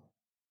value.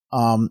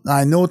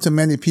 I know to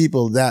many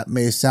people that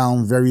may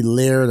sound very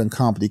layered and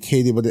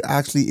complicated, but it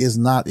actually is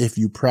not if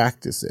you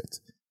practice it.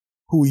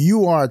 Who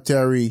you are,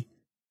 Terry,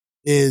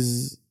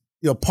 is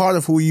part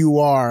of who you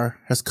are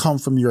has come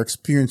from your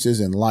experiences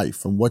in life,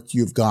 from what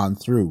you've gone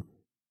through.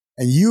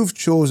 And you've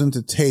chosen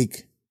to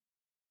take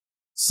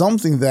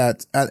something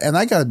that, and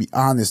I got to be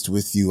honest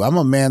with you, I'm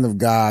a man of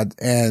God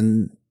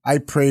and I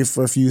pray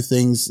for a few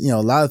things. A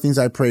lot of things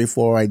I pray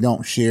for, I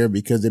don't share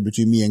because they're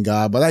between me and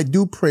God, but I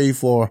do pray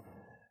for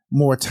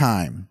more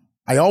time.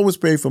 I always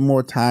pray for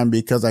more time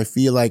because I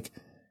feel like,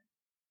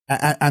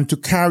 and to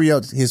carry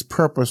out his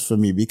purpose for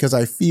me, because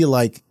I feel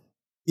like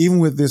even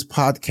with this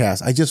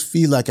podcast, I just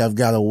feel like I've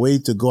got a way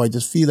to go. I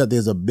just feel that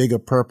there's a bigger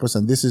purpose.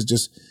 And this is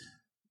just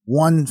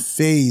one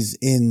phase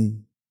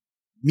in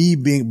me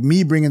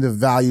bringing the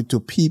value to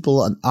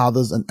people and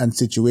others and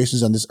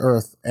situations on this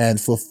earth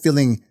and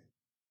fulfilling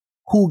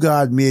who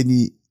God made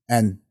me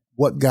and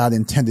what God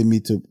intended me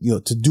to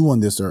do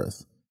on this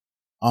earth.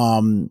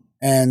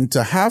 And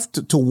to have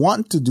to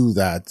want to do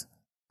that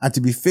and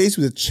to be faced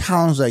with a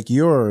challenge like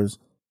yours,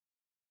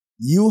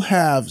 you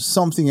have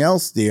something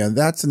else there. And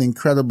that's an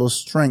incredible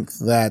strength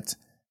that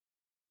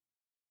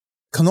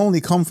can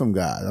only come from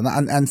God.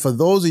 And for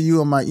those of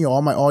you on my,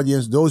 all my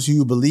audience, those of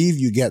you who believe,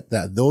 you get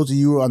that. Those of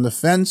you who are on the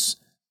fence,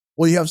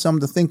 well, you have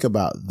something to think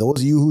about. Those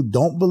of you who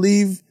don't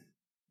believe,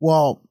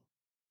 well,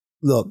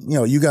 look,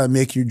 you got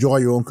to draw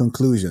your own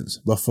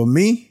conclusions. But for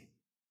me,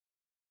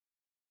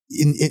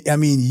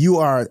 you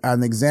are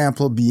an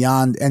example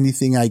beyond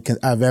anything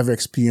I've ever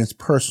experienced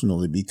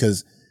personally,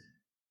 because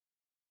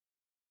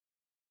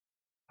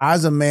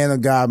as a man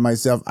of God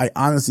myself, I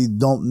honestly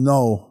don't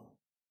know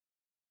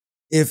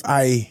if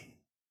I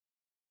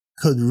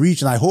could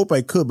reach, and I hope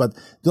I could, but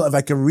if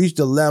I could reach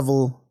the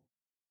level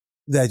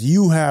that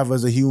you have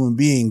as a human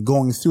being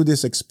going through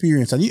this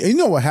experience. And you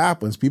know what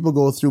happens. People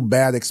go through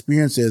bad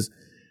experiences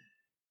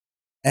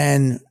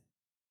and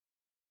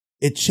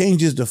it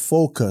changes the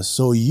focus.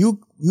 So you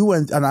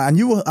went,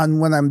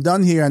 and when I'm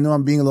done here, I know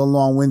I'm being a little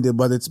long-winded,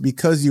 but it's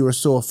because you were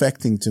so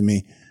affecting to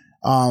me.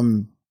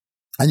 And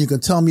you can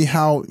tell me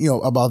how,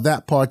 about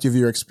that part of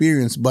your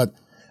experience. But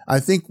I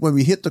think when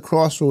we hit the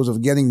crossroads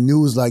of getting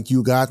news like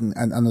you got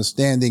and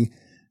understanding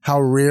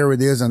how rare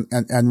it is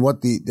and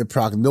what the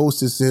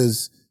prognosis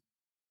is,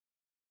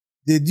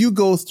 did you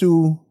go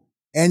through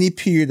any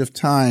period of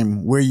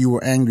time where you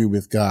were angry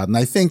with God? And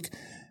I think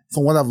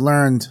from what I've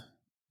learned,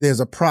 there's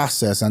a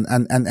process.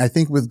 And I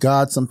think with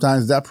God,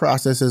 sometimes that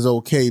process is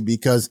okay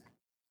because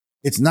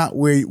it's not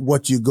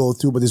what you go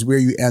through, but it's where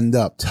you end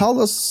up. Tell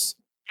us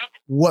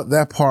what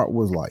that part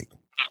was like.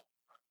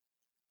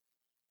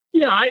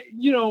 Yeah,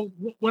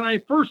 when I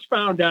first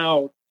found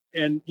out,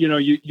 and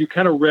you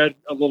kind of read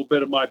a little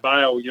bit of my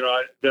bio,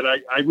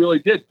 that I really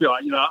did feel,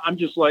 I'm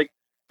just like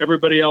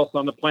everybody else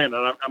on the planet.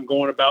 I'm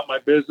going about my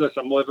business.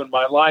 I'm living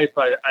my life.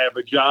 I have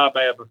a job.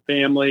 I have a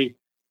family,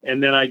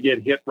 and then I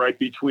get hit right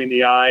between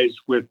the eyes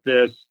with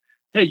this.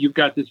 Hey, you've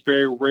got this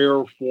very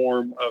rare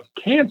form of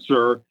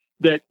cancer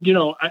that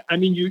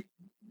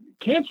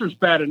cancer's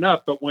bad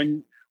enough, but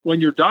when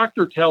your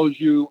doctor tells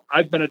you,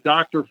 I've been a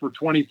doctor for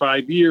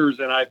 25 years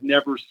and I've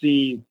never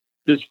seen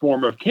this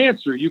form of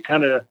cancer, you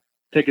kind of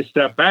take a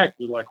step back.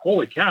 You're like,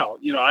 holy cow,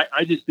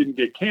 I just didn't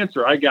get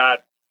cancer. I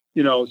got,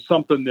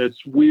 something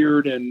that's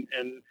weird. And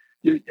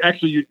you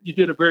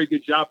did a very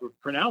good job of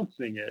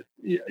pronouncing it,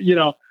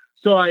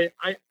 So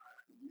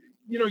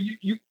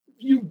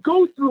you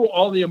go through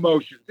all the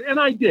emotions, and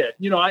I did,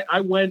 I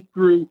went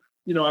through,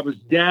 I was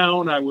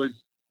down. I was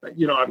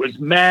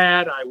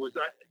mad. I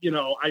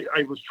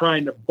was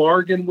trying to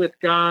bargain with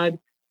God.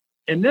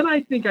 And then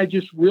I think I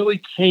just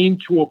really came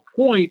to a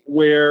point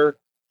where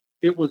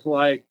it was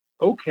like,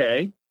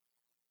 okay,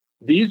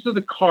 these are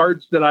the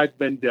cards that I've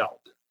been dealt.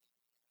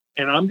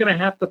 And I'm going to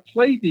have to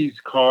play these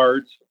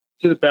cards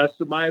to the best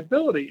of my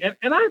ability.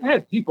 And I've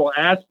had people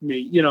ask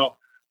me,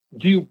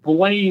 do you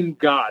blame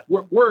God?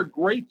 We're a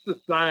great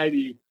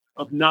society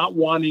of not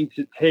wanting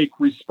to take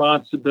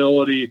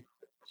responsibility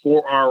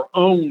for our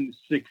own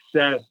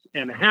success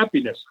and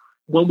happiness.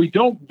 When we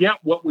don't get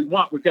what we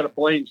want, we've got to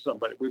blame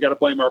somebody. We've got to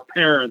blame our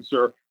parents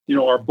or,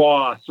 our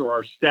boss or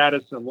our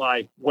status in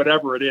life,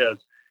 whatever it is.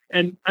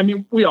 And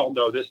we all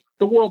know this.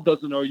 The world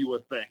doesn't owe you a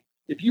thing.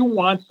 If you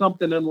want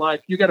something in life,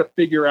 you got to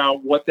figure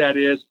out what that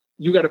is.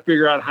 You got to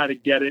figure out how to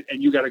get it,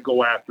 and you got to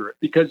go after it.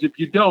 Because if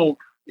you don't,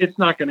 it's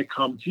not going to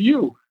come to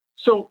you.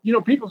 So,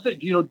 people say,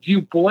 do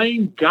you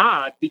blame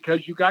God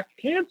because you got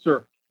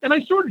cancer? And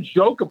I sort of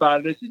joke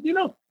about it. I said,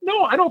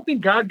 no, I don't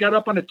think God got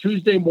up on a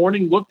Tuesday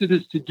morning, looked at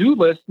his to-do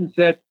list and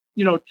said,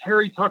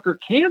 Terry Tucker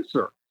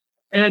cancer.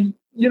 And,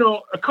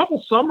 a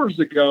couple summers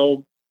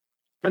ago,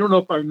 I don't know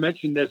if I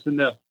mentioned this in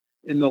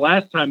the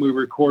last time we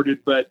recorded,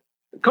 but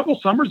a couple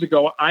summers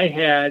ago, I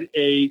had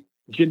a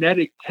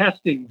genetic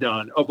testing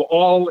done of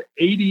all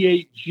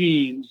 88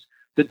 genes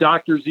the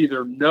doctors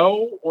either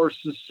know or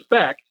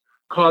suspect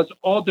cause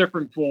all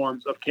different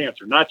forms of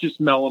cancer, not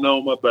just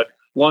melanoma, but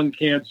lung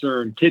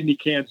cancer and kidney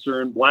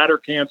cancer and bladder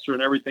cancer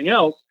and everything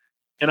else.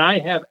 And I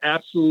have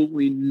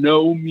absolutely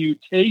no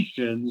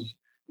mutations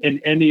in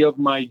any of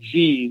my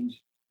genes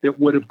that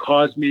would have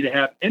caused me to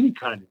have any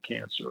kind of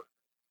cancer,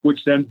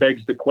 which then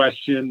begs the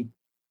question,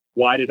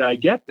 why did I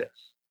get this?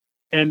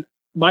 And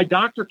my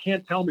doctor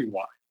can't tell me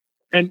why.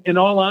 And in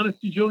all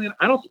honesty, Julian,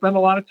 I don't spend a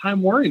lot of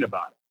time worrying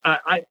about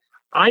it.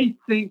 I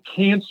think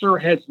cancer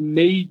has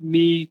made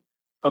me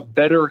a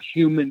better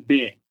human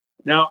being.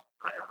 Now,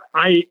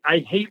 I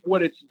hate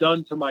what it's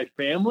done to my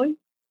family,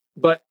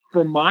 but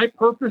for my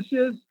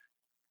purposes,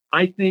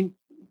 I think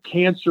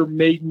cancer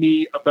made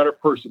me a better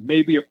person,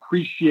 maybe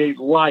appreciate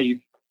life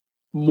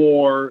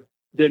more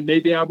than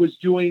maybe I was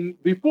doing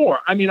before.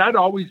 I mean, I'd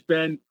always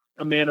been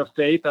a man of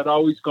faith. I'd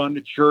always gone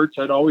to church.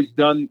 I'd always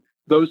done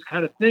those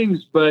kind of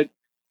things, but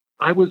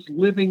I was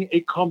living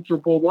a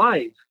comfortable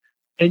life.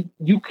 And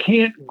you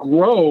can't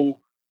grow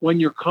when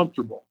you're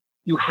comfortable.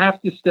 You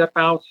have to step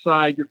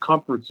outside your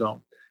comfort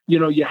zone.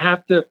 You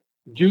have to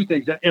do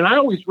things. And I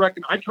always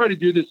I try to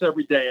do this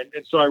every day.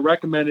 And so I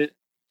recommend it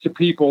to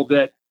people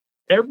that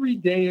every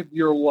day of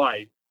your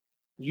life,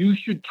 you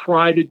should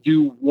try to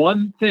do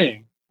one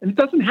thing. And it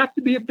doesn't have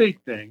to be a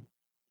big thing.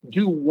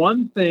 Do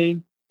one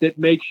thing that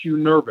makes you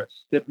nervous,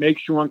 that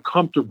makes you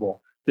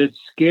uncomfortable, that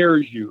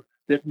scares you,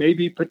 that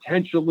maybe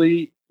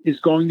potentially is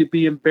going to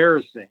be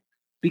embarrassing.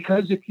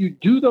 Because if you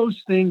do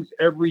those things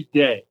every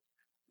day,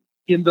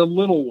 in the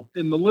little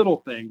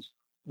things,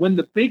 when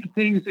the big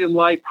things in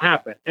life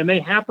happen, and they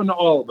happen to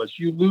all of us,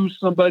 you lose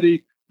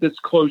somebody that's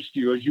close to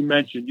you, as you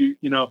mentioned,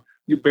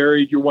 you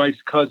buried your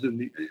wife's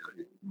cousin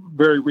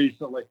very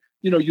recently.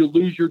 You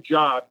lose your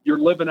job, you're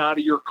living out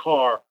of your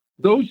car.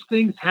 Those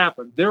things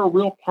happen. They're a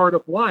real part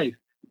of life.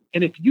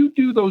 And if you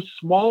do those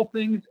small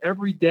things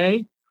every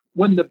day,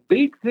 when the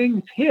big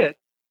things hit,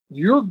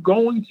 you're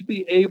going to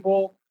be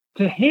able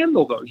to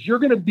handle those. You're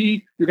going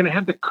to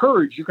have the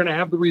courage, you're going to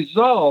have the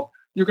resolve,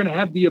 you're going to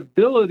have the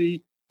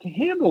ability to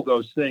handle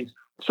those things.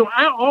 So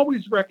I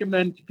always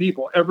recommend to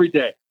people every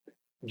day,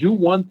 do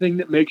one thing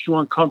that makes you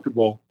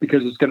uncomfortable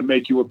because it's going to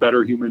make you a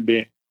better human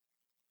being.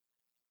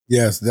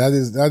 Yes, that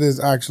is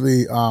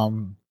actually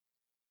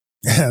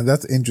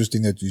that's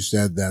interesting that you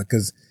said that,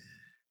 because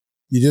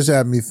you just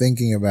had me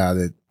thinking about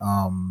it.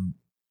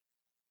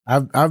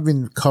 I've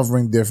been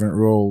covering different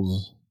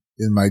roles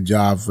in my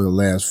job for the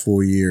last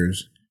 4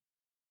 years.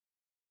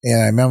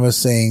 And I remember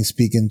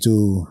speaking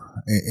to,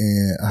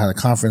 I had a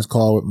conference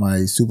call with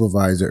my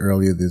supervisor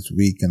earlier this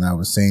week, and I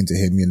was saying to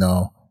him,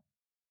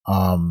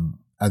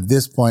 at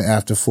this point,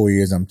 after 4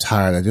 years, I'm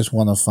tired. I just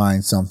want to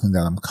find something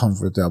that I'm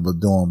comfortable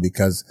doing,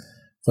 because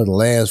for the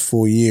last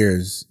 4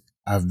 years,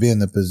 I've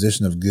been in a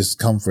position of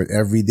discomfort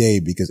every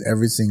day, because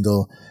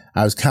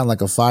I was kind of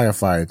like a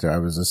firefighter. I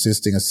was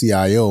assisting a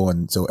CIO.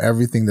 And so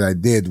everything that I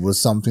did was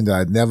something that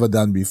I'd never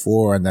done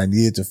before. And I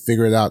needed to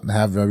figure it out and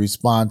have a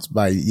response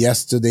by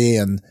yesterday.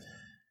 And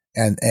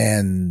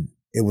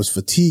it was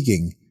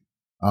fatiguing.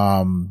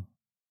 And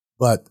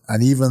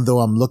even though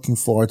I'm looking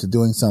forward to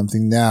doing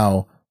something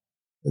now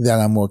that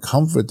I'm more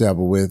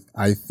comfortable with,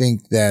 I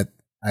think that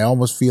I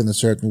almost feel in a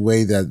certain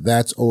way that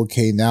that's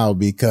okay now,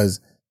 because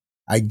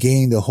I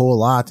gained a whole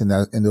lot in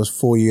those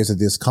 4 years of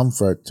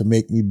discomfort to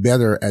make me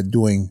better at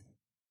doing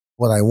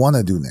what I want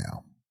to do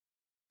now.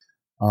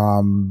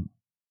 And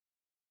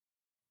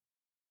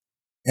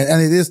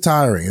it is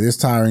tiring. It is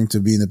tiring to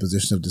be in a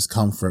position of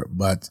discomfort,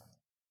 but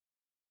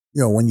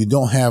when you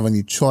don't have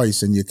any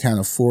choice and you're kind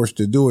of forced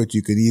to do it,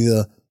 you can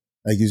either,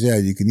 like you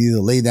said, you can either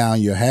lay down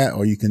your hat,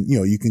 or you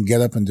can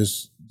get up and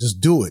just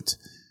do it.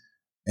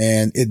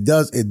 And it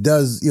does,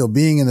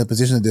 being in a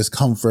position of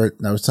discomfort,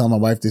 and I was telling my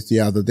wife this the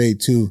other day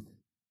too,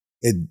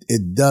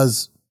 it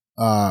does,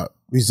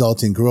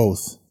 result in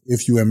growth.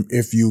 If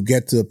you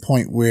get to a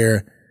point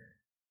where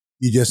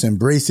you just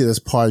embrace it as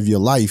part of your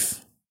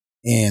life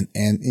and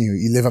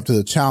you live up to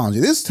the challenge.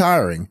 It is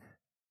tiring.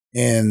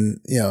 And,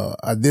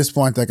 at this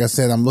point, like I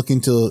said, I'm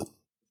looking to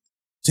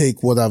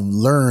take what I've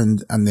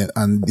learned and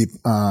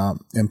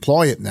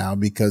employ it now,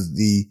 because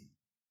the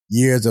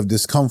years of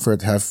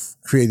discomfort have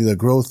created a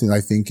growth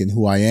I think in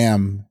who I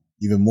am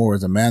even more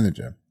as a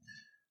manager.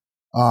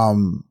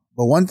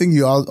 But one thing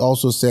you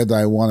also said that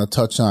I want to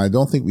touch on, I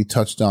don't think we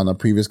touched on a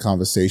previous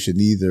conversation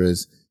either,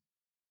 is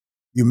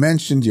you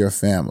mentioned your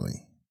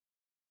family.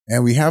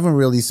 And we haven't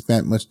really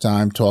spent much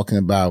time talking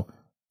about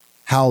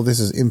how this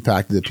has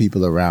impacted the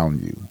people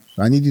around you.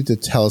 So I need you to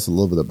tell us a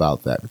little bit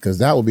about that, because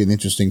that will be an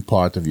interesting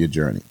part of your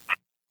journey.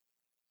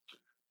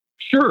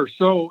 Sure.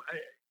 So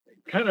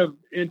kind of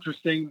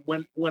interesting,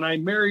 when I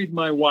married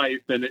my wife,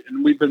 and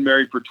we've been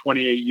married for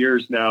 28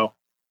 years now,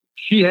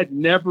 she had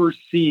never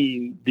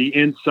seen the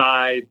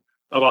inside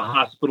of a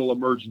hospital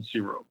emergency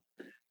room.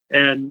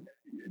 And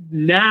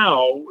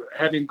now,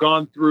 having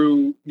gone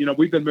through,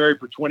 we've been married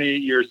for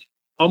 28 years,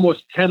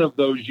 almost 10 of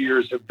those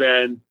years have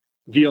been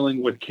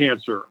dealing with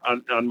cancer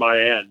on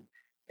my end.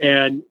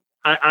 And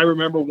I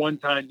remember one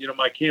time,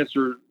 my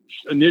cancer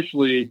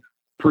initially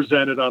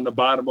presented on the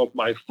bottom of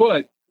my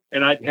foot,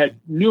 and I'd had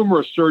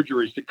numerous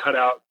surgeries to cut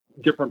out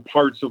different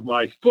parts of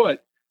my foot.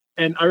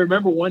 And I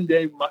remember one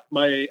day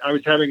I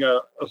was having a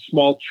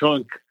small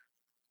chunk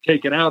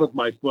taken out of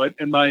my foot,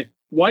 and my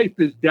wife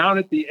is down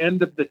at the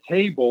end of the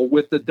table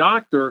with the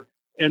doctor,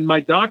 and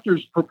my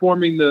doctor's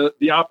performing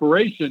the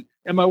operation,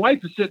 and my wife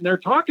is sitting there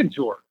talking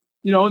to her,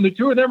 and the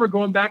two of them are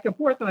going back and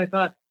forth. And I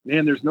thought,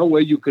 man, there's no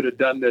way you could have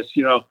done this,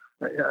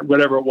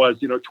 whatever it was,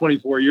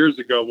 24 years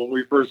ago when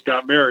we first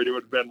got married, it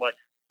would have been like,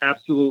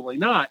 absolutely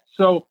not.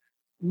 So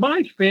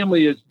my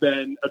family has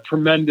been a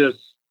tremendous,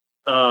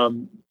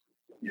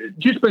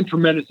 just been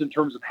tremendous in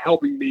terms of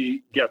helping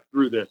me get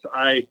through this.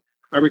 I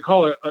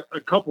recall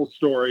a couple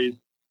stories.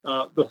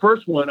 The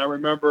first one, I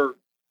remember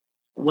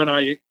when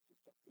I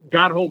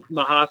got home from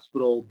the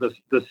hospital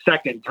the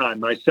second time,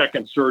 my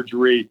second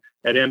surgery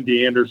at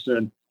MD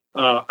Anderson.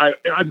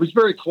 I was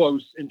very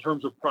close in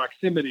terms of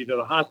proximity to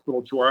the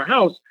hospital to our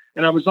house,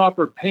 and I was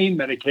offered pain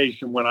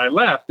medication when I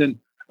left, and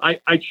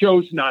I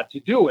chose not to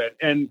do it.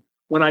 And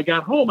when I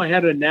got home, I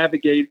had to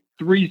navigate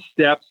 3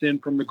 steps in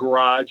from the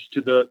garage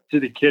to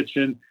the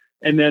kitchen,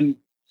 and then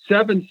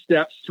 7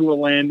 steps to a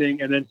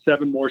landing, and then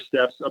 7 more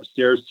steps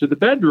upstairs to the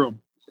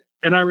bedroom.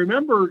 And I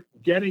remember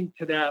getting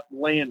to that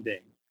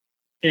landing,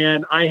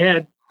 and I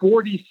had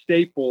 40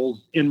 staples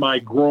in my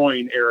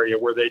groin area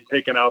where they'd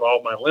taken out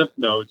all my lymph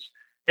nodes.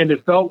 And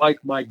it felt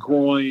like my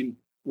groin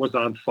was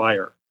on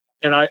fire.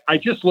 And I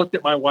just looked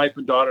at my wife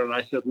and daughter and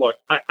I said, look,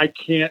 I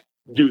can't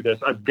do this.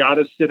 I've got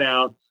to sit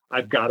down.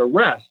 I've got to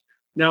rest.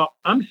 Now,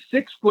 I'm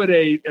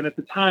 6'8", and at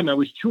the time I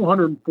was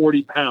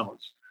 240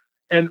 pounds.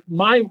 And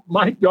my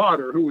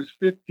daughter, who was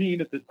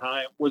 15 at the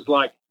time, was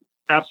like,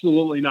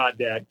 absolutely not,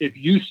 Dad. If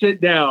you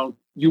sit down,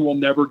 you will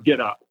never get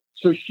up.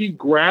 So she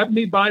grabbed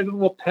me by the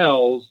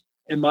lapels,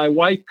 and my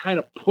wife kind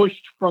of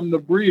pushed from the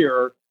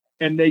rear,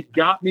 and they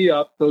got me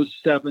up those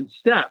 7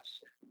 steps.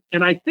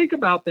 And I think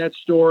about that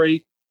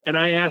story, and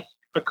I ask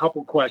a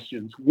couple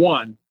questions.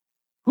 One,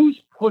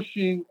 who's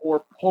pushing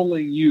or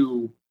pulling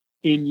you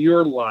in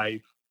your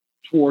life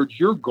towards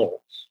your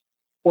goals?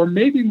 Or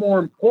maybe more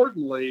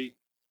importantly,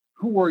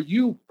 who are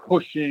you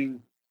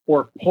pushing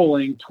or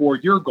pulling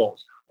toward your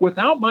goals?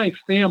 Without my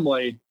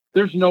family,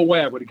 there's no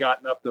way I would have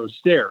gotten up those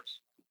stairs.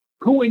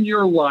 Who in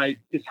your life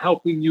is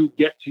helping you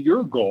get to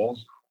your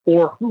goals,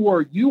 or who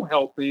are you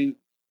helping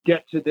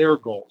get to their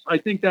goals? I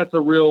think that's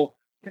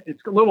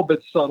it's a little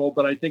bit subtle,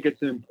 but I think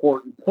it's an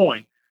important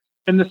point.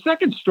 And the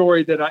second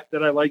story that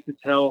I like to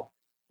tell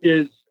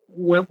is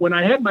when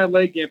I had my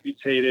leg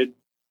amputated,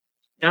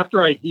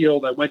 after I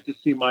healed, I went to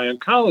see my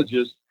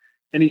oncologist,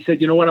 and he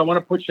said, you know what, I want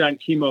to put you on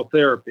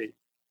chemotherapy.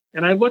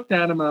 And I looked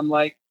at him and I'm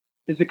like,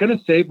 is it going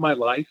to save my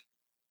life?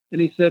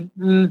 And he said,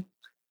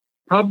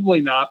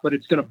 probably not, but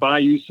it's going to buy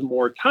you some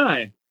more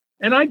time.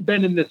 And I'd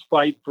been in this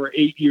fight for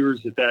 8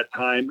 years at that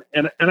time.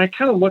 And I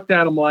kind of looked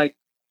at him like,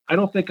 I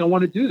don't think I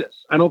want to do this.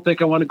 I don't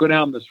think I want to go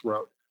down this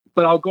road,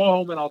 but I'll go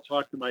home and I'll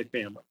talk to my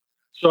family.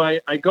 So I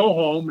go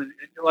home, and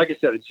like I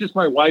said, it's just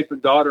my wife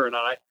and daughter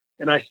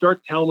and I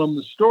start telling them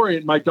the story.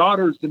 And my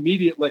daughter's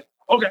immediately,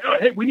 okay,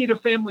 hey, we need a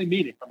family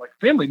meeting. I'm like,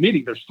 family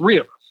meeting? There's 3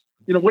 of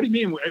us. What do you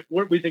mean?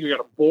 What we think we got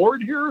a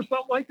board here or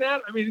something like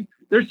that? I mean,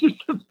 there's just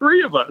the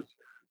 3 of us.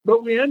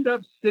 But we end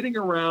up sitting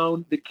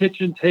around the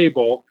kitchen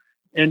table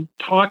and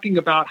talking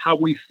about how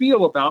we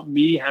feel about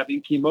me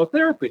having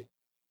chemotherapy.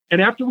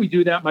 And after we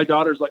do that, my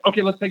daughter's like,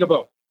 okay, let's take a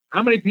vote.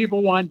 How many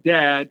people want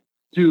Dad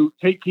to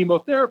take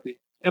chemotherapy?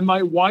 And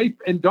my wife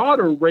and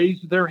daughter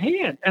raised their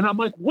hand. And I'm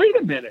like, wait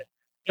a minute.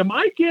 Am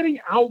I getting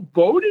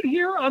outvoted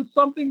here on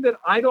something that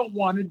I don't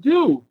want to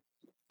do?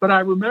 But I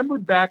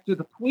remembered back to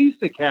the police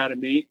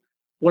academy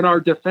when our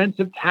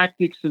defensive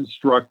tactics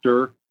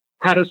instructor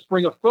had us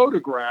bring a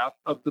photograph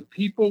of the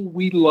people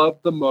we love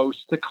the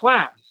most to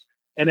class.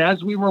 And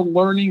as we were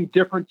learning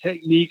different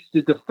techniques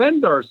to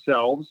defend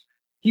ourselves,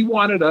 he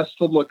wanted us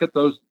to look at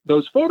those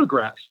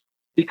photographs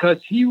because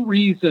he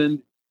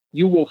reasoned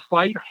you will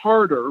fight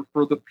harder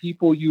for the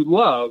people you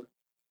love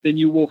than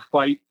you will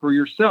fight for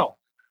yourself.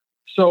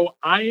 So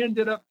I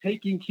ended up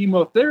taking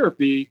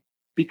chemotherapy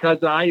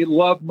because I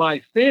love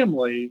my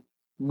family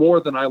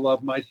more than I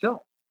love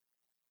myself.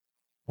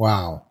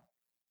 Wow.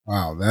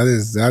 That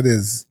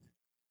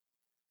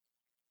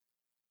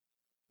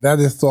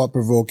is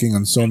thought-provoking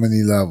on so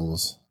many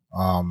levels.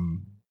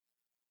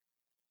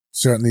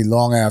 Certainly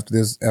long after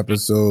this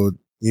episode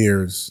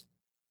airs,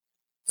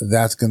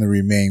 that's going to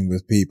remain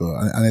with people.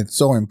 And it's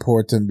so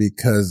important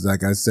because,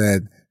 like I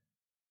said,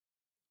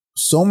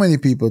 so many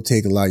people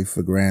take life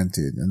for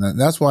granted. And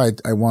that's why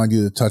I wanted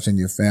you to touch on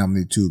your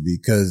family too,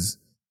 because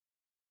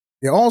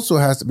there also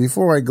has to,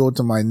 before I go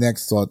to my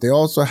next thought, there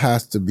also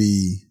has to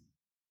be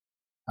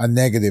a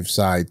negative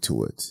side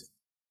to it.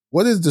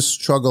 What is the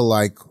struggle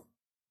like?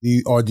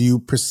 Do you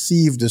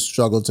perceive the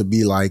struggle to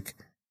be like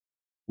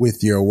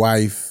with your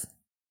wife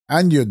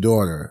and your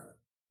daughter,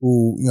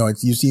 who,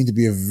 you seem to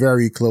be a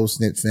very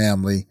close-knit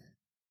family?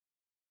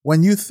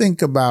 When you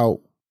think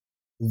about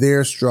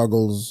their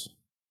struggles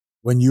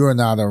when you're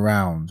not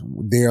around,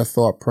 their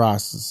thought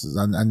processes,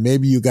 and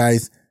maybe you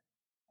guys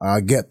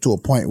get to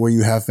a point where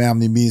you have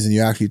family meetings and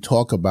you actually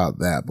talk about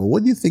that. But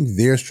what do you think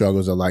their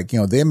struggles are like?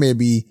 They may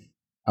be,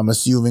 I'm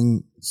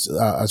assuming,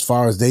 as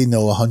far as they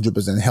know,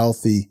 100%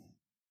 healthy.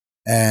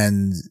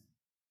 And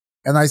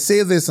I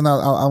say this, and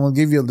I'm going to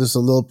give you just a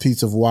little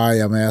piece of why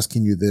I'm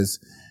asking you this.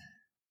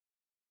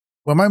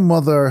 When my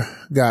mother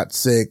got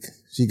sick,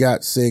 she'd been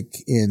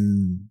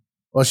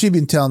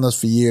telling us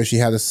for years, she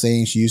had a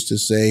saying she used to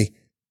say,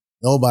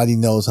 nobody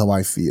knows how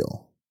I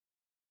feel.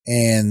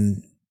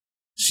 And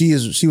she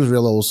was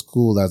real old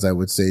school, as I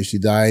would say. She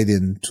died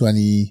in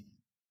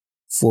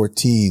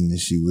 2014.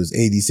 She was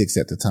 86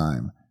 at the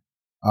time.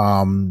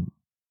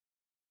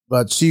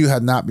 But she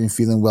had not been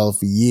feeling well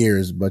for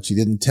years, but she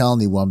didn't tell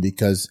anyone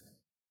because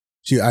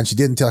she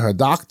didn't tell her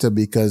doctor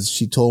because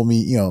she told me,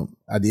 you know,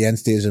 at the end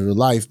stage of her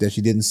life that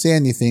she didn't say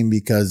anything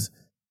because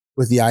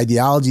with the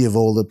ideology of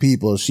older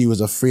people, she was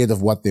afraid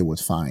of what they would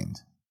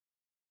find.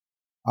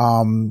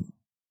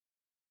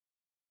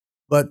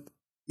 But,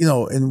 you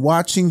know, in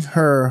watching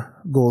her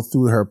go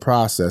through her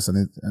process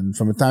and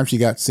from the time she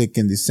got sick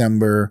in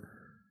December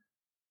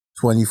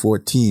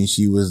 2014,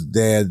 she was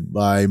dead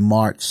by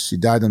March. She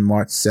died on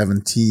March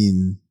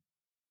 17,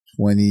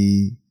 let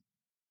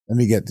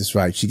me get this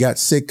right. She got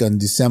sick on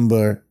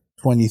December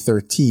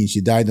 2013.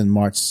 She died on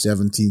March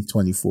 17,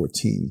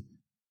 2014.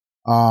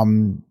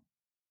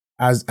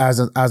 As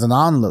an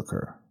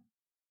onlooker,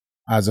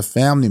 as a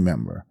family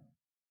member,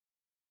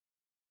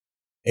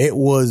 it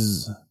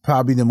was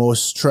probably the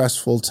most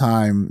stressful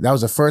time. That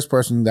was the first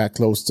person that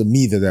close to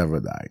me that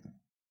ever died.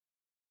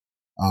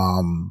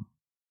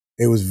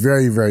 It was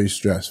very, very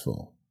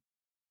stressful.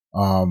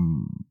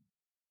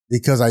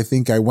 Because I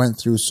think I went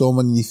through so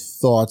many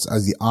thoughts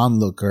as the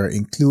onlooker,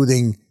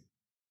 including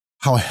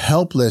how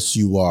helpless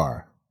you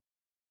are.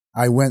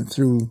 I went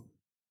through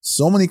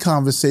so many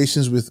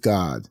conversations with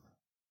God.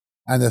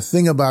 And the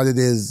thing about it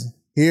is,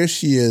 here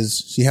she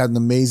is. She had an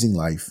amazing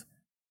life.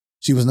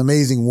 She was an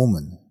amazing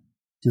woman.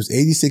 She was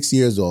 86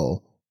 years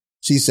old.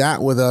 She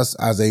sat with us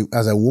as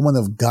a woman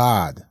of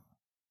God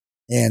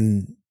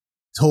and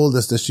told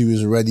us that she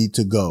was ready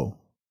to go.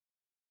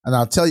 And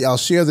I'll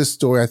share this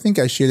story. I think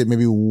I shared it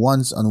maybe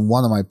once on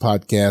one of my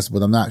podcasts,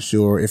 but I'm not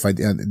sure if I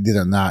did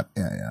or not.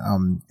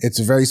 It's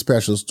a very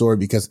special story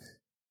because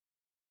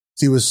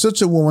she was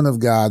such a woman of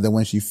God that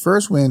when she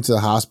first went into the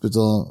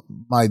hospital,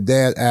 my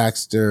dad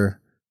asked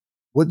her,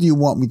 "What do you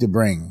want me to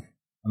bring?"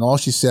 And all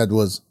she said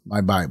was,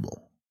 "My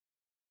Bible."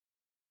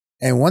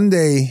 And one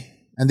day,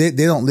 and they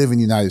don't live in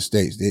the United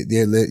States.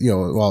 They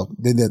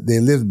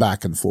live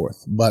back and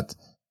forth. But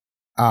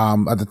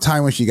at the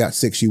time when she got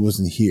sick, she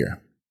wasn't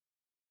here.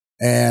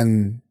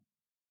 And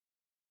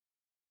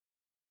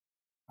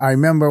I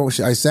remember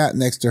I sat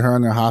next to her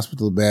in her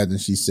hospital bed,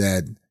 and she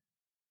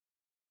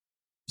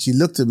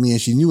looked at me,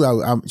 and she knew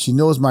she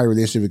knows my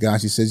relationship with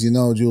God. She says, "You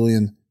know,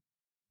 Julian,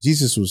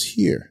 Jesus was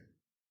here."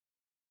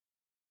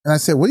 And I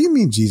said, "What do you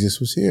mean Jesus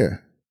was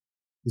here?"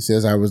 He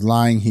says, "I was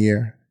lying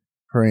here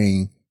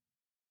praying,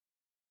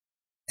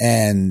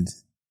 and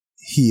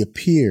he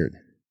appeared.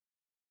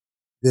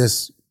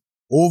 This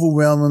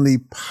overwhelmingly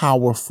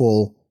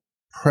powerful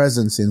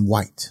presence in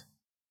white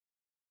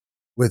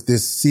with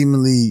this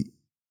seemingly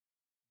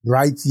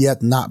bright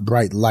yet not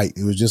bright light.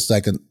 It was just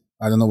like I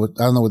can't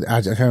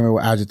remember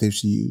what adjective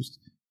she used.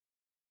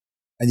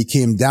 And he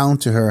came down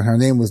to her. Her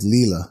name was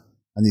Leela.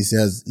 And he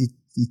says,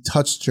 he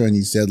touched her and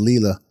he said,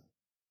 "Leela,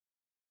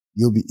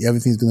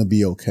 everything's going to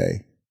be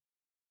okay."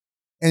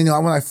 And, you know,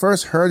 when I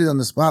first heard it on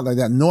the spot like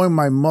that, knowing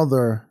my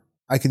mother,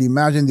 I could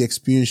imagine the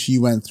experience she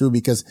went through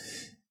because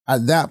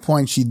at that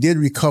point she did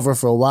recover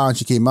for a while and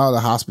she came out of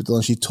the hospital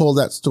and she told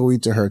that story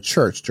to her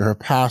church, to her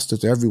pastor,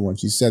 to everyone.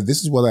 She said,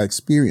 "This is what I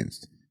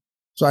experienced."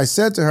 So I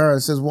said to her, I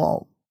says,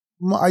 "Well,"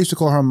 I used to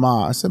call her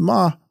Ma. I said,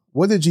 "Ma,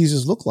 what did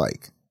Jesus look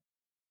like?"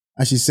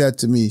 And she said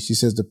to me, she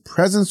says, "The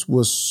presence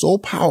was so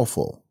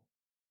powerful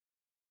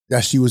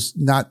that she was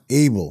not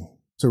able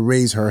to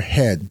raise her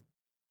head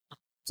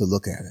to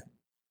look at it."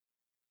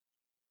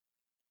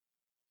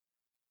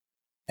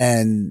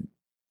 And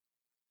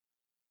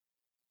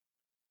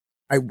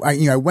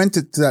I went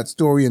to that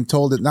story and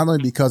told it not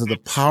only because of the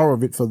power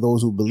of it for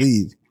those who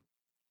believe,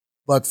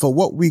 but for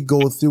what we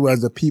go through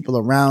as the people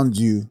around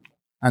you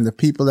and the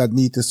people that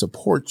need to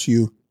support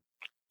you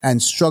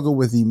and struggle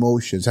with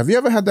emotions. Have you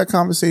ever had that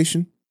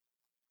conversation?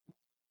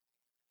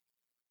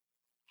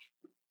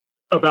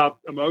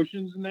 About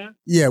emotions and that?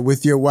 Yeah,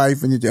 with your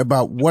wife and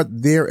about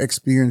what their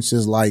experience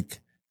is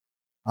like.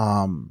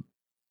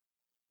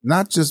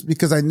 Not just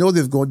because I know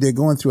they're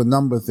going through a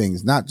number of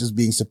things, not just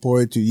being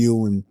supported to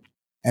you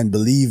and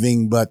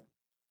believing, but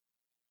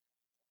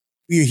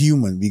we're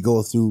human. We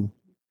go through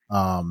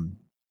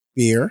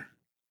fear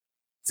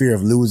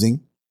of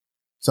losing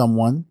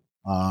someone.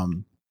 I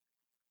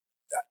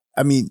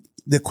mean,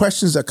 the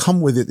questions that come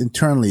with it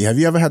internally. Have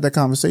you ever had that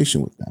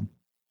conversation with them?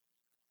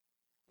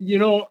 You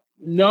know,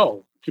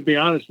 no, to be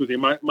honest with you.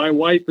 My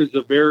wife is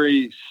a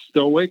very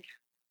stoic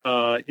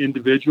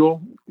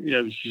individual. You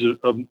know, she's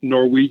a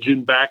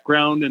Norwegian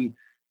background, and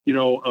you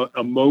know,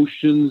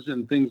 emotions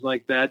and things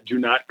like that do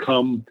not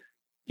come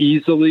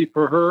easily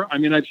for her. I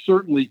mean, I've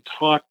certainly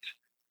talked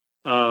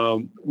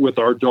with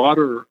our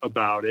daughter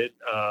about it.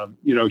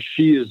 You know,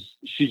 she's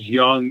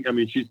young. I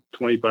mean, she's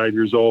 25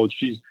 years old.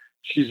 She's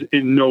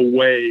in no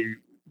way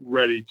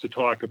ready to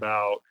talk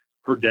about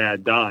her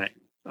dad dying.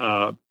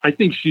 I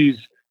think she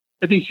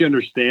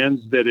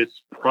understands that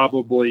it's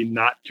probably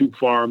not too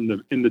far in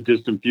the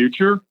distant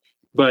future.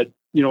 But,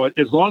 you know,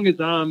 as long as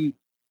I'm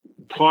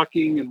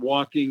talking and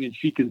walking and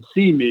she can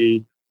see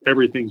me,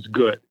 everything's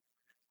good.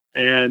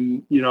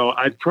 And,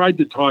 I've tried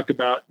to talk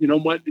about,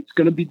 what, it's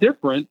going to be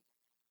different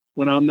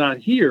when I'm not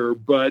here.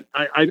 But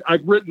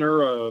I've written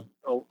her a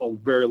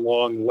very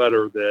long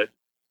letter that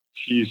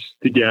she's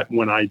to get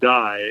when I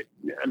die.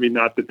 I mean,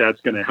 not that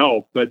that's going to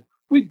help, but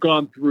we've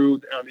gone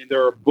through,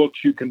 there are books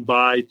you can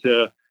buy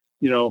to,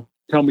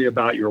 tell me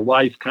about your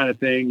life kind of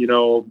thing.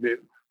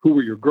 Who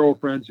were your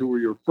girlfriends? Who were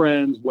your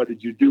friends? What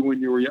did you do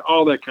when you were,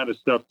 all that kind of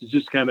stuff to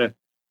just kind of,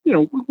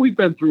 we've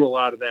been through a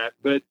lot of that,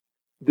 but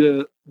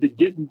the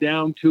getting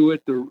down to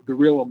it, the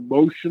real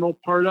emotional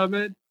part of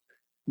it,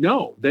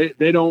 no,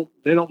 they don't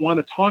want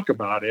to talk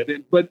about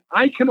it. But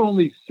I can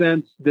only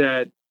sense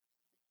that,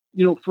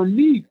 for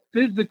me,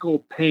 physical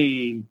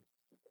pain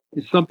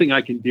is something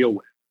I can deal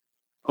with.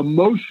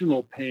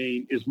 Emotional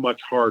pain is much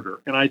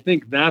harder. And I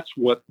think that's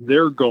what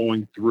they're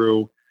going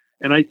through.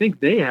 And I think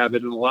they have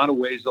it in a lot of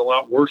ways a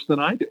lot worse than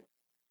I do.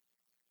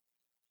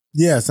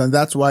 Yes, and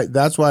that's why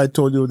I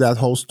told you that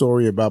whole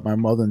story about my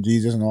mother and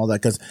Jesus and all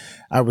that, because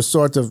I was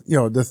sort of,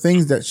 the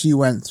things that she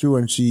went through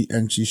and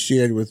she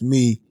shared with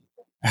me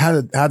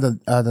had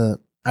a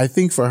I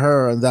think for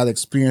her, and that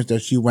experience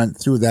that she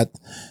went through, that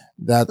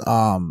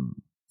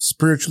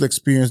spiritual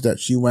experience that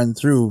she went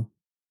through,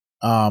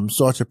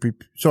 so I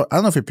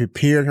don't know if it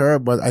prepared her,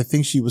 but I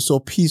think she was so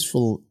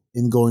peaceful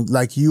in going,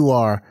 like you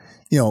are,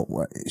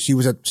 she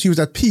was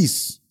at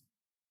peace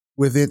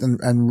with it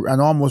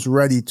and almost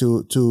ready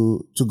to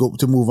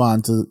move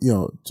on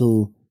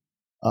to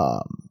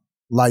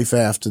life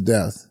after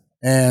death.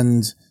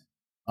 And,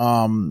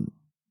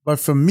 but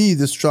for me,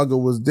 the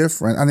struggle was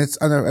different.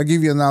 And I'll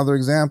give you another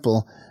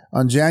example.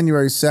 On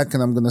January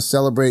 2nd, I'm going to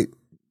celebrate,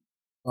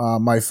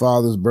 my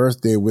father's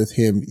birthday with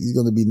him. He's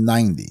going to be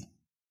 90.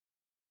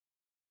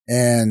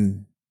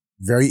 And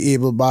very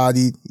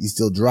able-bodied. He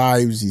still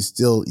drives.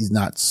 He's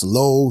not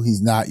slow.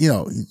 He's not,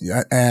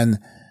 and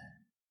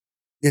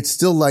it's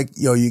still like,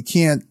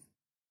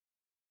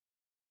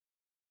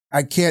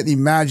 I can't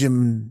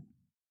imagine,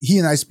 he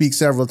and I speak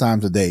several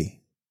times a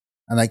day,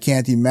 and I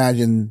can't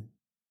imagine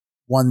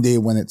one day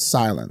when it's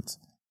silent.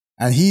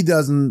 And he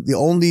doesn't, the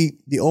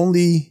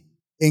only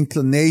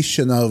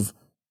inclination of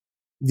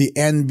the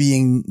end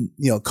being,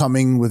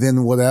 coming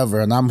within whatever,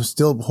 and I'm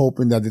still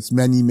hoping that it's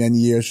many, many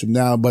years from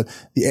now, but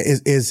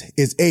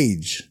is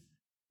age.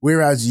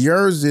 Whereas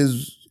yours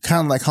is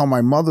kind of like how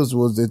my mother's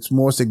was. It's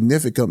more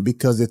significant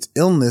because it's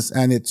illness,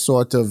 and it's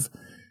sort of,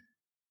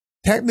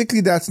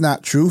 technically that's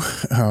not true,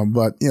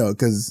 but,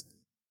 because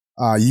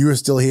you are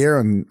still here,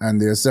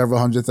 and there are several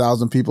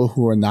 100,000 people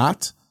who are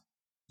not,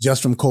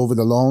 just from COVID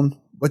alone.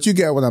 But you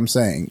get what I'm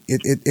saying.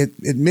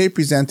 It may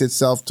present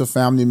itself to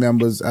family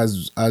members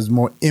as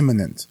more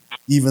imminent,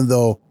 even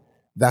though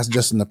that's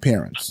just an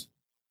appearance.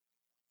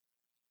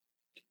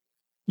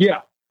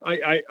 Yeah,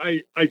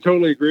 I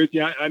totally agree with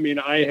you. I mean,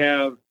 I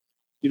have,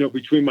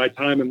 between my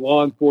time in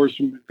law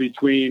enforcement,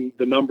 between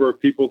the number of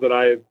people that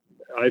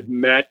I've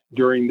met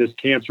during this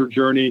cancer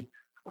journey,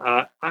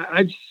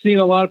 I've seen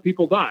a lot of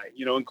people die,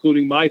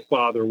 including my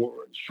father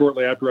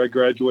shortly after I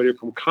graduated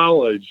from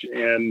college,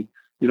 and,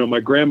 my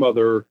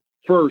grandmother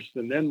first,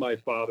 and then my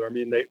father. I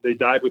mean, they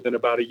died within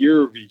about a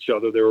year of each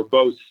other. They were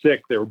both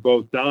sick. They were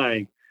both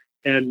dying.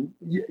 And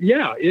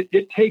yeah,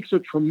 it takes a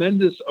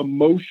tremendous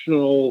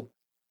emotional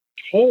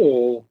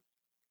toll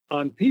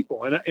on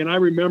people. And I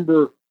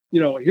remember,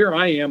 here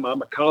I am,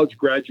 I'm a college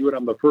graduate.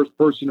 I'm the first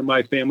person in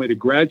my family to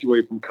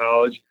graduate from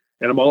college,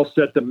 and I'm all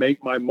set to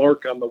make my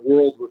mark on the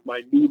world with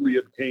my newly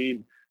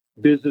obtained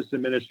business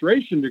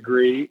administration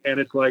degree. And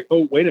it's like,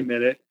 oh, wait a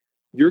minute.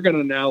 You're going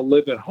to now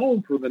live at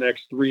home for the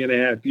next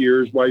 3.5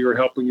 years while you're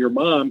helping your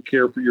mom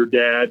care for your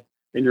dad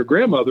and your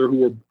grandmother,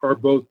 who are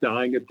both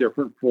dying of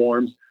different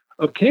forms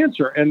of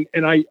cancer. And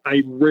I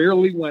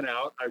rarely went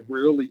out. I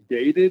rarely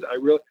dated. I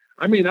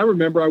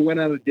remember I went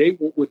on a date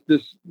with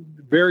this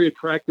very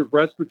attractive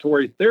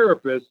respiratory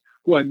therapist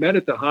who I met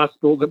at the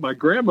hospital that my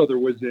grandmother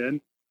was in.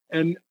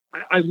 And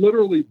I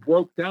literally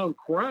broke down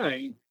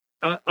crying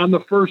on the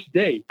first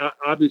date.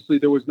 Obviously,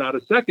 there was not a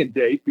second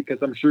date, because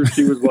I'm sure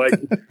she was like,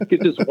 get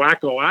this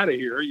wacko out of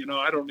here.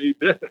 I don't need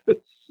this.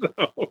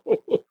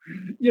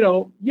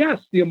 So, yes,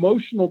 the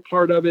emotional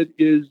part of it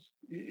is,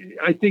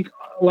 I think,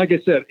 like I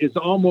said, is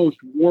almost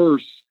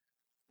worse.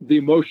 The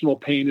emotional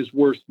pain is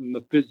worse than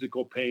the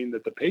physical pain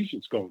that the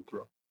patient's going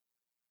through.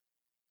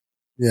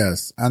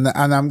 Yes. And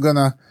I'm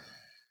gonna,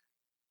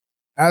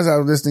 as I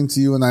was listening to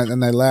you and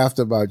I laughed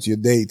about your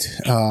date,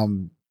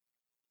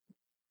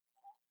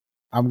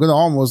 I'm going to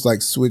almost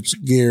like switch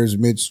gears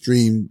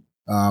midstream,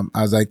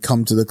 as I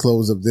come to the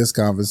close of this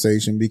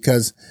conversation,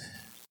 because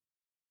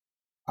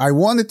I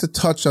wanted to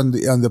touch on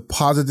the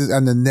positives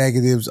and the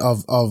negatives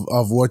of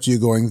what you're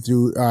going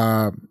through,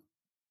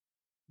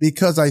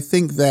 because I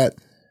think that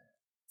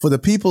for the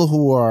people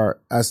who are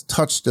as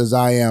touched as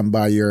I am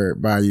by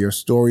your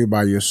story,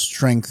 by your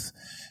strength,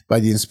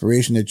 by the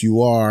inspiration that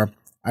you are,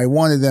 I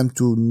wanted them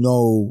to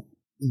know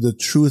the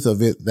truth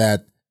of it,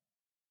 that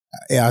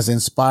as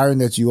inspiring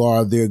that you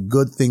are, there are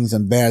good things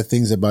and bad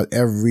things about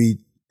every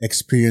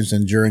experience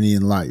and journey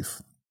in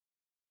life.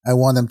 I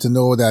want them to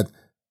know that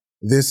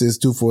This is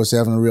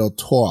 247 Real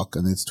Talk,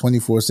 and it's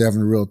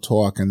 24/7 Real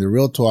Talk. And the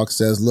Real Talk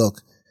says,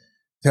 look,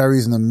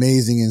 Terry's an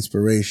amazing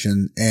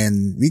inspiration,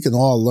 and we can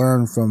all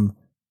learn from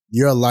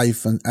your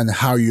life and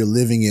how you're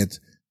living it.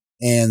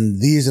 And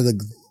these are the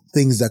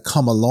things that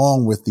come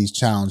along with these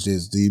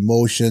challenges, the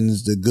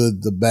emotions, the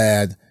good, the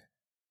bad.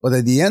 But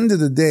at the end of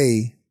the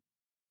day,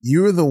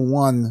 you're the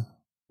one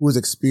who is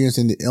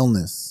experiencing the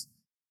illness,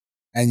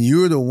 and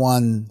you're the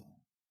one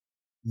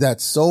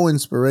that's so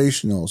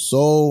inspirational,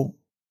 so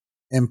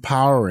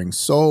empowering.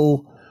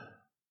 So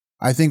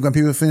I think when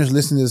people finish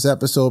listening to this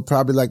episode,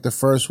 probably like the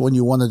first one,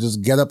 you want to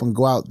just get up and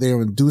go out there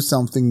and do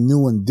something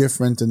new and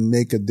different and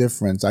make a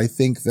difference. I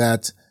think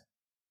that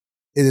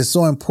it is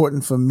so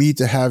important for me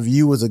to have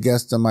you as a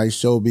guest on my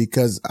show,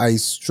 because I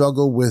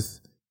struggle with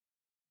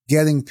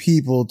getting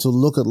people to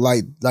look at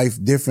life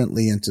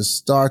differently and to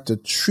start to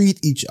treat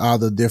each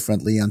other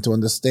differently and to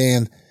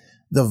understand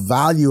the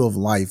value of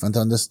life and to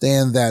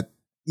understand that,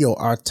 you know,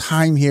 our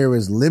time here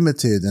is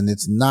limited and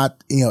it's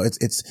not, you know,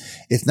 it's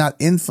not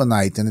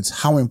infinite, and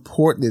it's how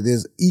important it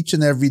is each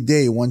and every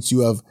day once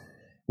you're of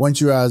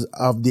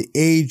the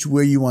age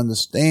where you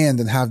understand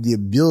and have the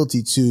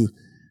ability to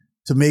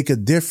make a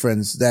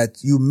difference, that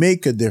you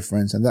make a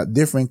difference, and that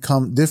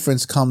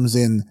difference comes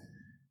in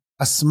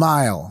a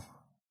smile,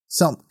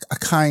 a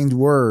kind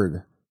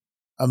word,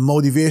 a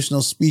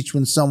motivational speech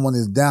when someone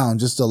is down,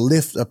 just a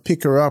lift, a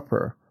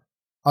picker-upper,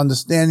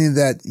 understanding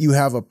that you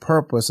have a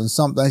purpose, and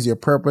sometimes your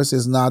purpose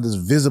is not as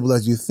visible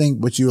as you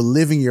think, but you're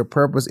living your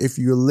purpose if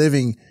you're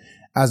living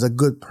as a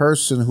good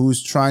person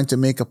who's trying to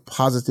make a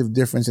positive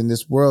difference in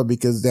this world,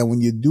 because then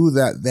when you do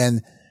that,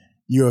 then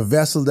you're a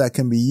vessel that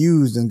can be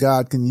used, and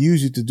God can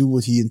use you to do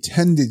what he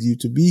intended you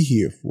to be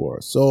here for.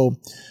 So,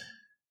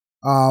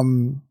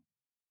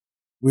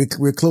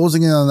 we're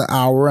closing in on an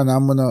hour, and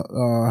I'm gonna,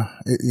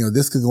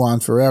 this could go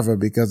on forever,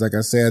 because like I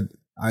said,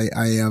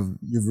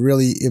 you've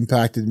really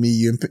impacted me.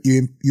 You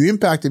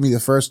impacted me the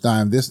first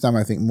time. This time,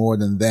 I think more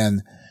than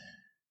then.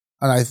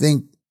 And I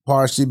think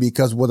partially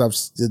because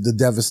the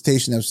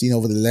devastation I've seen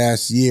over the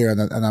last year,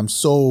 and I'm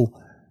so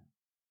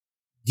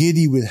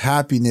giddy with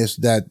happiness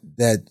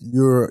that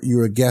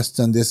you're a guest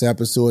on this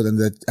episode, and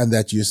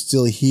that you're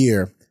still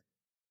here.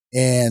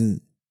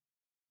 And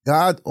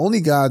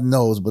only God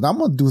knows, but I'm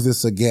going to do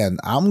this again.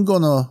 I'm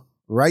going to,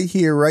 right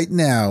here, right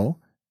now,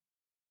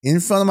 in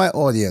front of my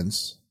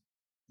audience,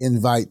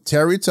 invite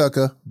Terry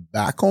Tucker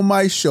back on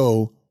my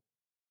show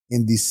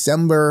in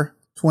December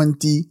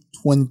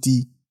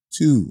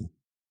 2022.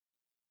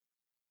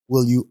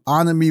 Will you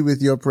honor me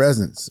with your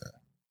presence, sir?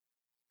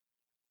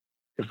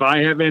 If I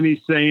have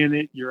any say in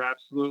it, you're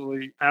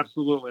absolutely, I'll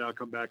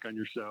come back on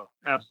your show.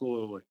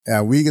 Absolutely. Yeah,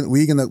 we're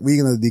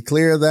gonna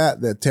declare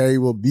that Terry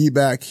will be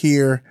back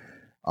here.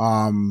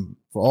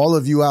 For all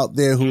of you out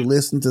there who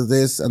listen to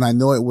this, and I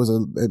know it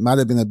might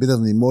have been a bit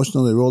of an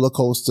emotional roller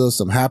coaster,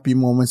 some happy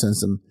moments and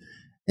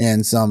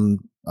some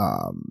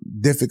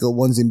difficult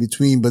ones in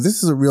between, but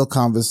this is a real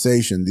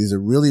conversation. These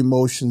are real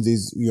emotions.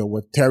 These,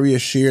 what Terry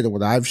has shared and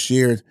what I've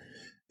shared,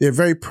 they're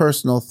very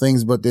personal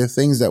things, but they're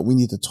things that we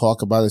need to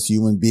talk about as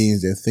human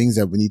beings. They're things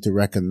that we need to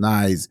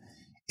recognize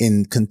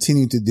and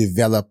continue to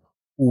develop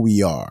who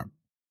we are.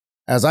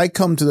 As I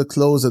come to the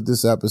close of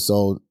this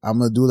episode, I'm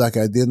going to do like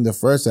I did in the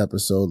first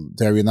episode,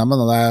 Terry, and I'm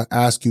going to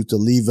ask you to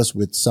leave us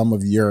with some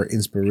of your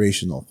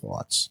inspirational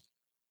thoughts.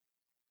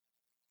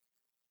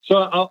 So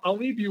I'll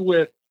leave you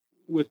with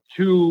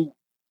two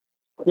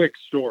quick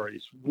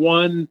stories.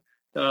 One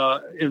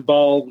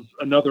involves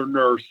another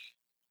nurse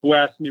who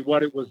asked me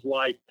what it was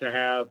like to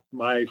have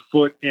my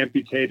foot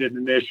amputated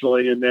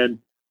initially and then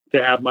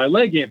to have my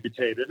leg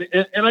amputated.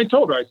 And I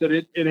told her, I said,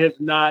 it has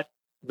not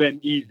been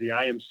easy.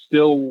 I am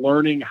still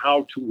learning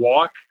how to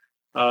walk.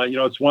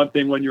 It's one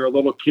thing when you're a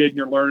little kid and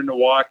you're learning to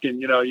walk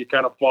and, you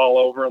kind of fall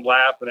over and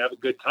laugh and have a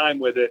good time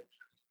with it.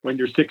 When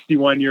you're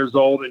 61 years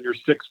old and you're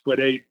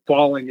 6'8",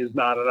 falling is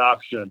not an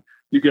option.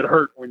 You get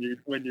hurt when you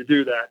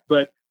do that.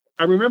 But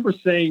I remember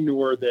saying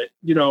to her that,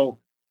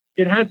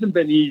 it hasn't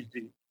been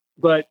easy,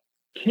 but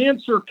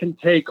cancer can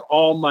take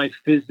all my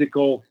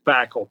physical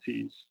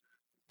faculties,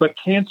 but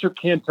cancer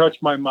can't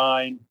touch my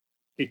mind.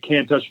 It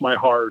can't touch my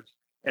heart,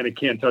 and it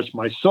can't touch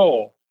my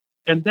soul.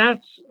 And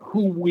that's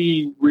who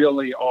we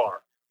really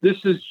are. This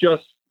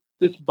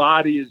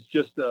body is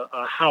just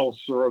a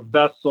house or a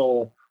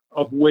vessel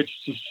of which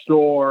to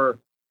store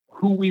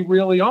who we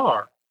really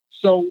are.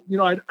 So,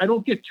 I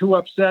don't get too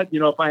upset.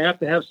 If I have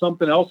to have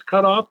something else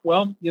cut off,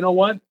 well, you know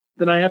what?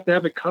 Then I have to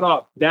have it cut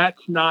off. That's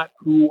not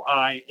who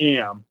I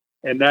am.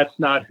 And that's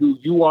not who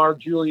you are,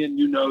 Julian.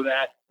 You know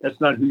that.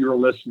 That's not who your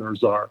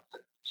listeners are.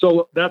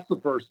 So that's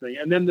the first thing.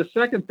 And then the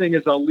second thing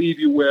is I'll leave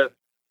you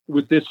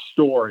with this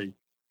story.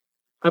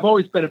 I've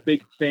always been a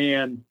big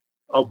fan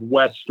of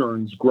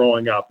Westerns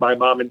growing up. My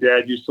mom and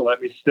dad used to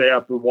let me stay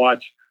up and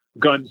watch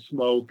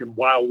Gunsmoke and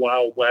Wild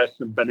Wild West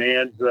and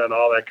Bonanza and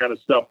all that kind of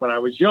stuff when I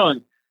was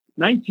young.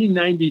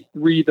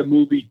 1993, the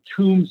movie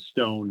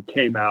Tombstone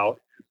came out,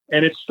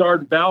 and it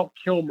starred Val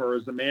Kilmer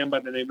as a man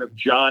by the name of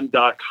John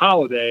Doc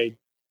Holliday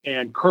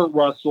and Kurt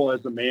Russell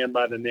as a man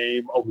by the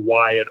name of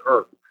Wyatt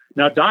Earp.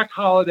 Now, Doc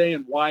Holliday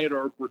and Wyatt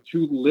Earp were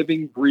two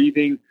living,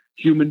 breathing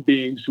human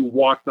beings who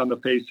walked on the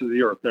face of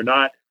the earth. They're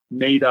not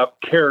made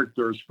up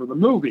characters for the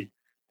movie.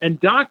 And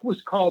Doc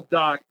was called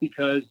Doc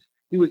because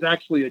he was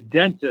actually a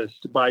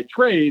dentist by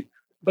trade,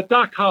 but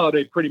Doc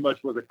Holliday pretty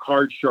much was a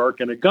card shark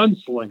and a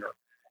gunslinger.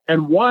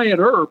 And Wyatt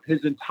Earp,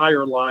 his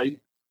entire life,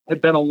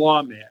 had been a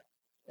lawman.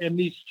 And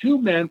these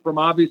two men from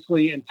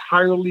obviously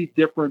entirely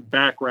different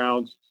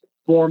backgrounds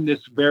formed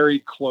this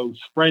very close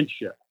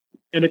friendship.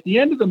 And at the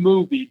end of the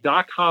movie,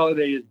 Doc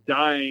Holliday is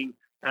dying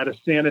at a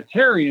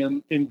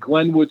sanitarium in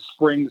Glenwood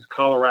Springs,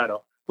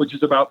 Colorado, which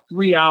is about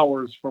 3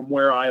 hours from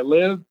where I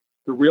live.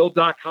 The real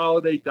Doc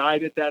Holliday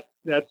died at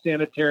that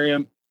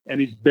sanitarium, and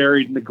he's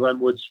buried in the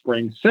Glenwood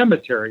Springs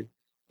Cemetery.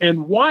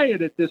 And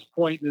Wyatt, at this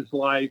point in his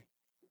life,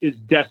 is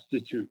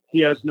destitute.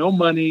 He has no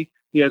money.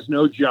 He has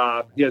no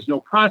job. He has no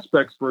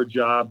prospects for a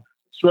job.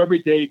 So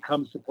every day he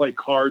comes to play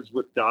cards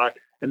with Doc,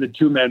 and the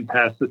two men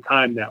pass the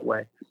time that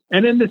way.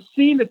 And in the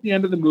scene at the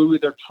end of the movie,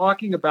 they're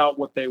talking about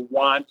what they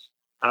want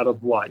out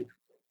of life.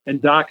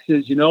 And Doc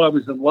says, I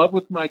was in love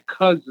with my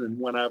cousin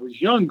when I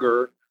was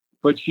younger,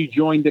 but she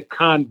joined a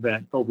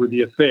convent over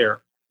the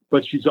affair.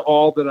 But she's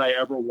all that I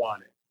ever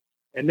wanted.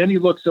 And then he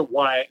looks at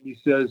Wyatt and he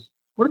says,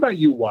 what about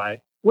you,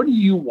 Wyatt? What do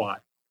you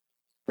want?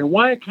 And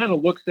Wyatt kind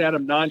of looks at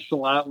him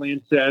nonchalantly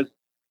and says,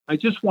 I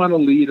just want to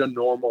lead a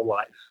normal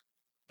life.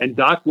 And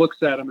Doc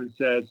looks at him and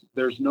says,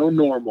 there's no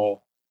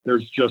normal,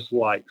 there's just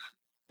life.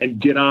 And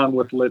get on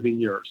with living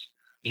yours.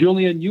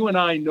 Julian, you and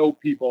I know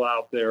people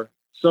out there,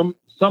 some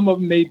of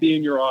them may be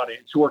in your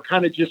audience, who are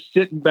kind of just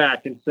sitting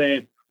back and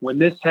saying, when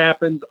this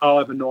happens, I'll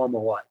have a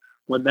normal life.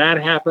 When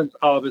that happens,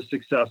 I'll have a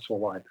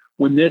successful life.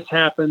 When this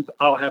happens,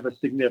 I'll have a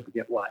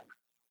significant life.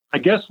 I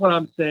guess what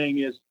I'm saying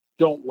is,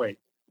 don't wait.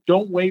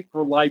 Don't wait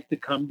for life to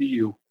come to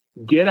you.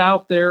 Get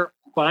out there,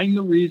 find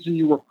the reason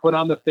you were put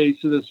on the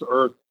face of this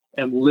earth,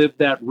 and live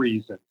that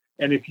reason.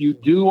 And if you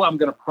do, I'm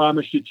going to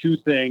promise you two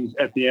things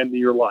at the end of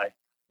your life.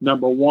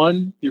 Number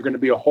one, you're going to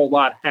be a whole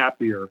lot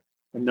happier.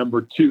 And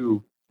number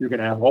two, you're going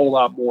to have a whole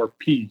lot more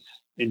peace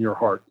in your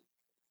heart.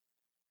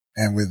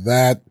 And with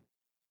that,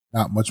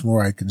 not much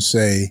more I can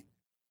say.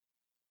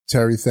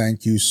 Terry,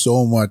 thank you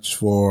so much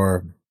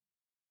for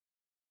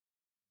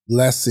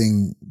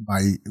blessing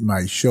my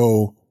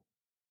show,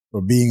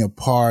 for being a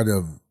part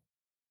of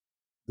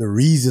the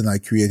reason I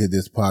created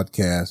this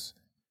podcast,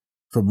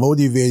 for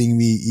motivating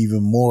me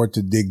even more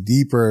to dig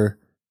deeper,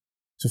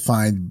 to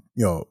find,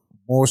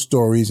 more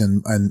stories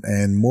and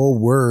more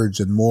words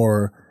and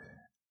more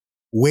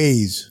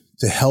ways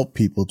to help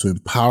people, to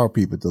empower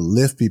people, to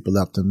lift people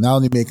up, to not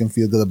only make them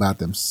feel good about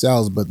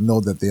themselves, but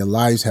know that their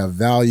lives have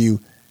value,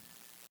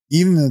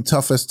 even in the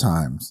toughest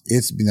times.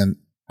 It's been an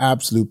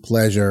absolute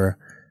pleasure,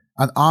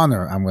 an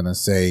honor, I'm going to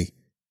say,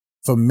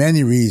 for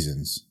many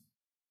reasons,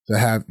 to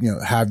have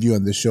you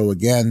on the show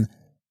again.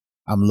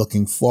 I'm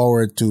looking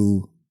forward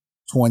to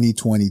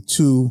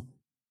 2022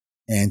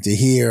 and to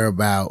hear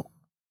about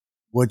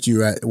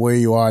where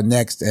you are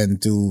next,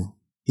 and to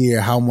hear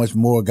how much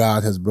more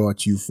God has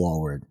brought you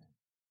forward.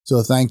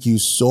 So thank you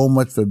so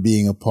much for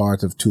being a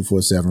part of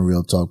 247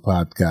 Real Talk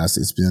Podcast.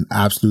 It's been an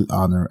absolute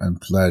honor and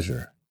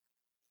pleasure.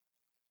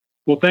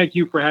 Well, thank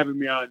you for having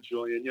me on,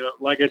 Julian.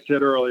 Like I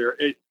said earlier,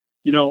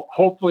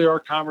 hopefully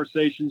our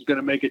conversation is going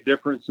to make a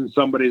difference in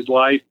somebody's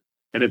life.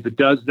 And if it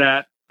does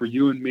that for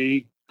you and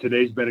me,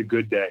 today's been a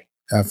good day.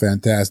 A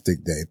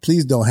fantastic day.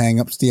 Please don't hang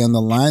up. Stay on the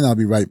line. I'll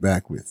be right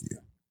back with you.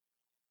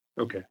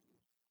 Okay.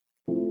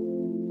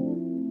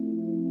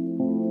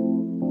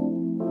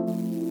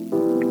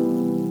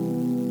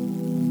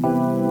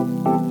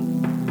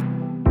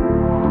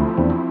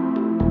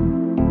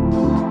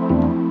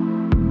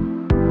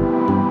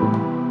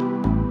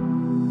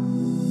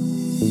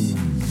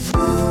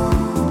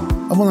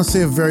 I want to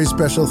say a very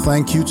special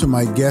thank you to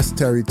my guest,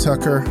 Terry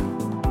Tucker.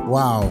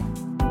 Wow.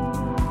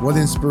 What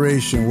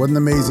inspiration. What an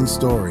amazing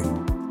story.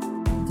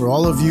 For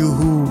all of you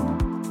who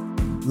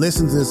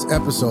listen to this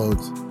episode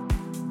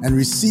and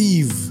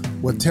receive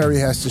what Terry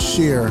has to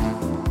share,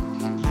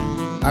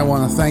 I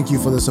want to thank you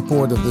for the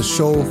support of the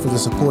show, for the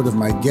support of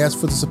my guests,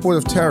 for the support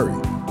of Terry.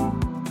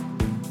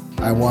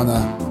 I want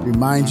to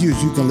remind you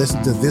that you can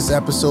listen to this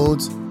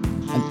episode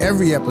and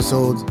every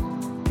episode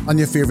on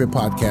your favorite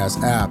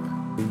podcast app.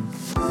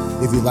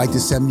 If you'd like to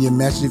send me a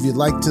message, if you'd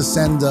like to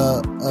send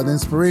an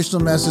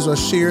inspirational message or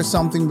share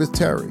something with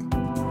Terry,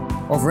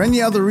 or for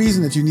any other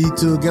reason that you need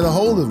to get a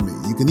hold of me,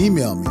 you can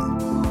email me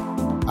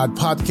at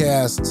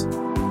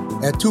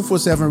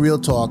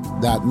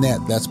podcast@247realtalk.net.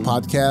 That's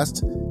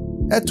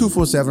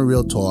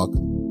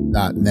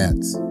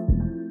podcast@247realtalk.net.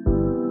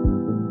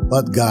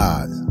 But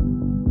God.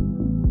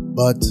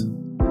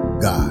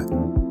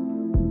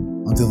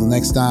 Until the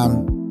next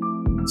time,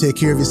 take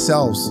care of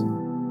yourselves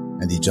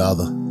and each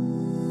other.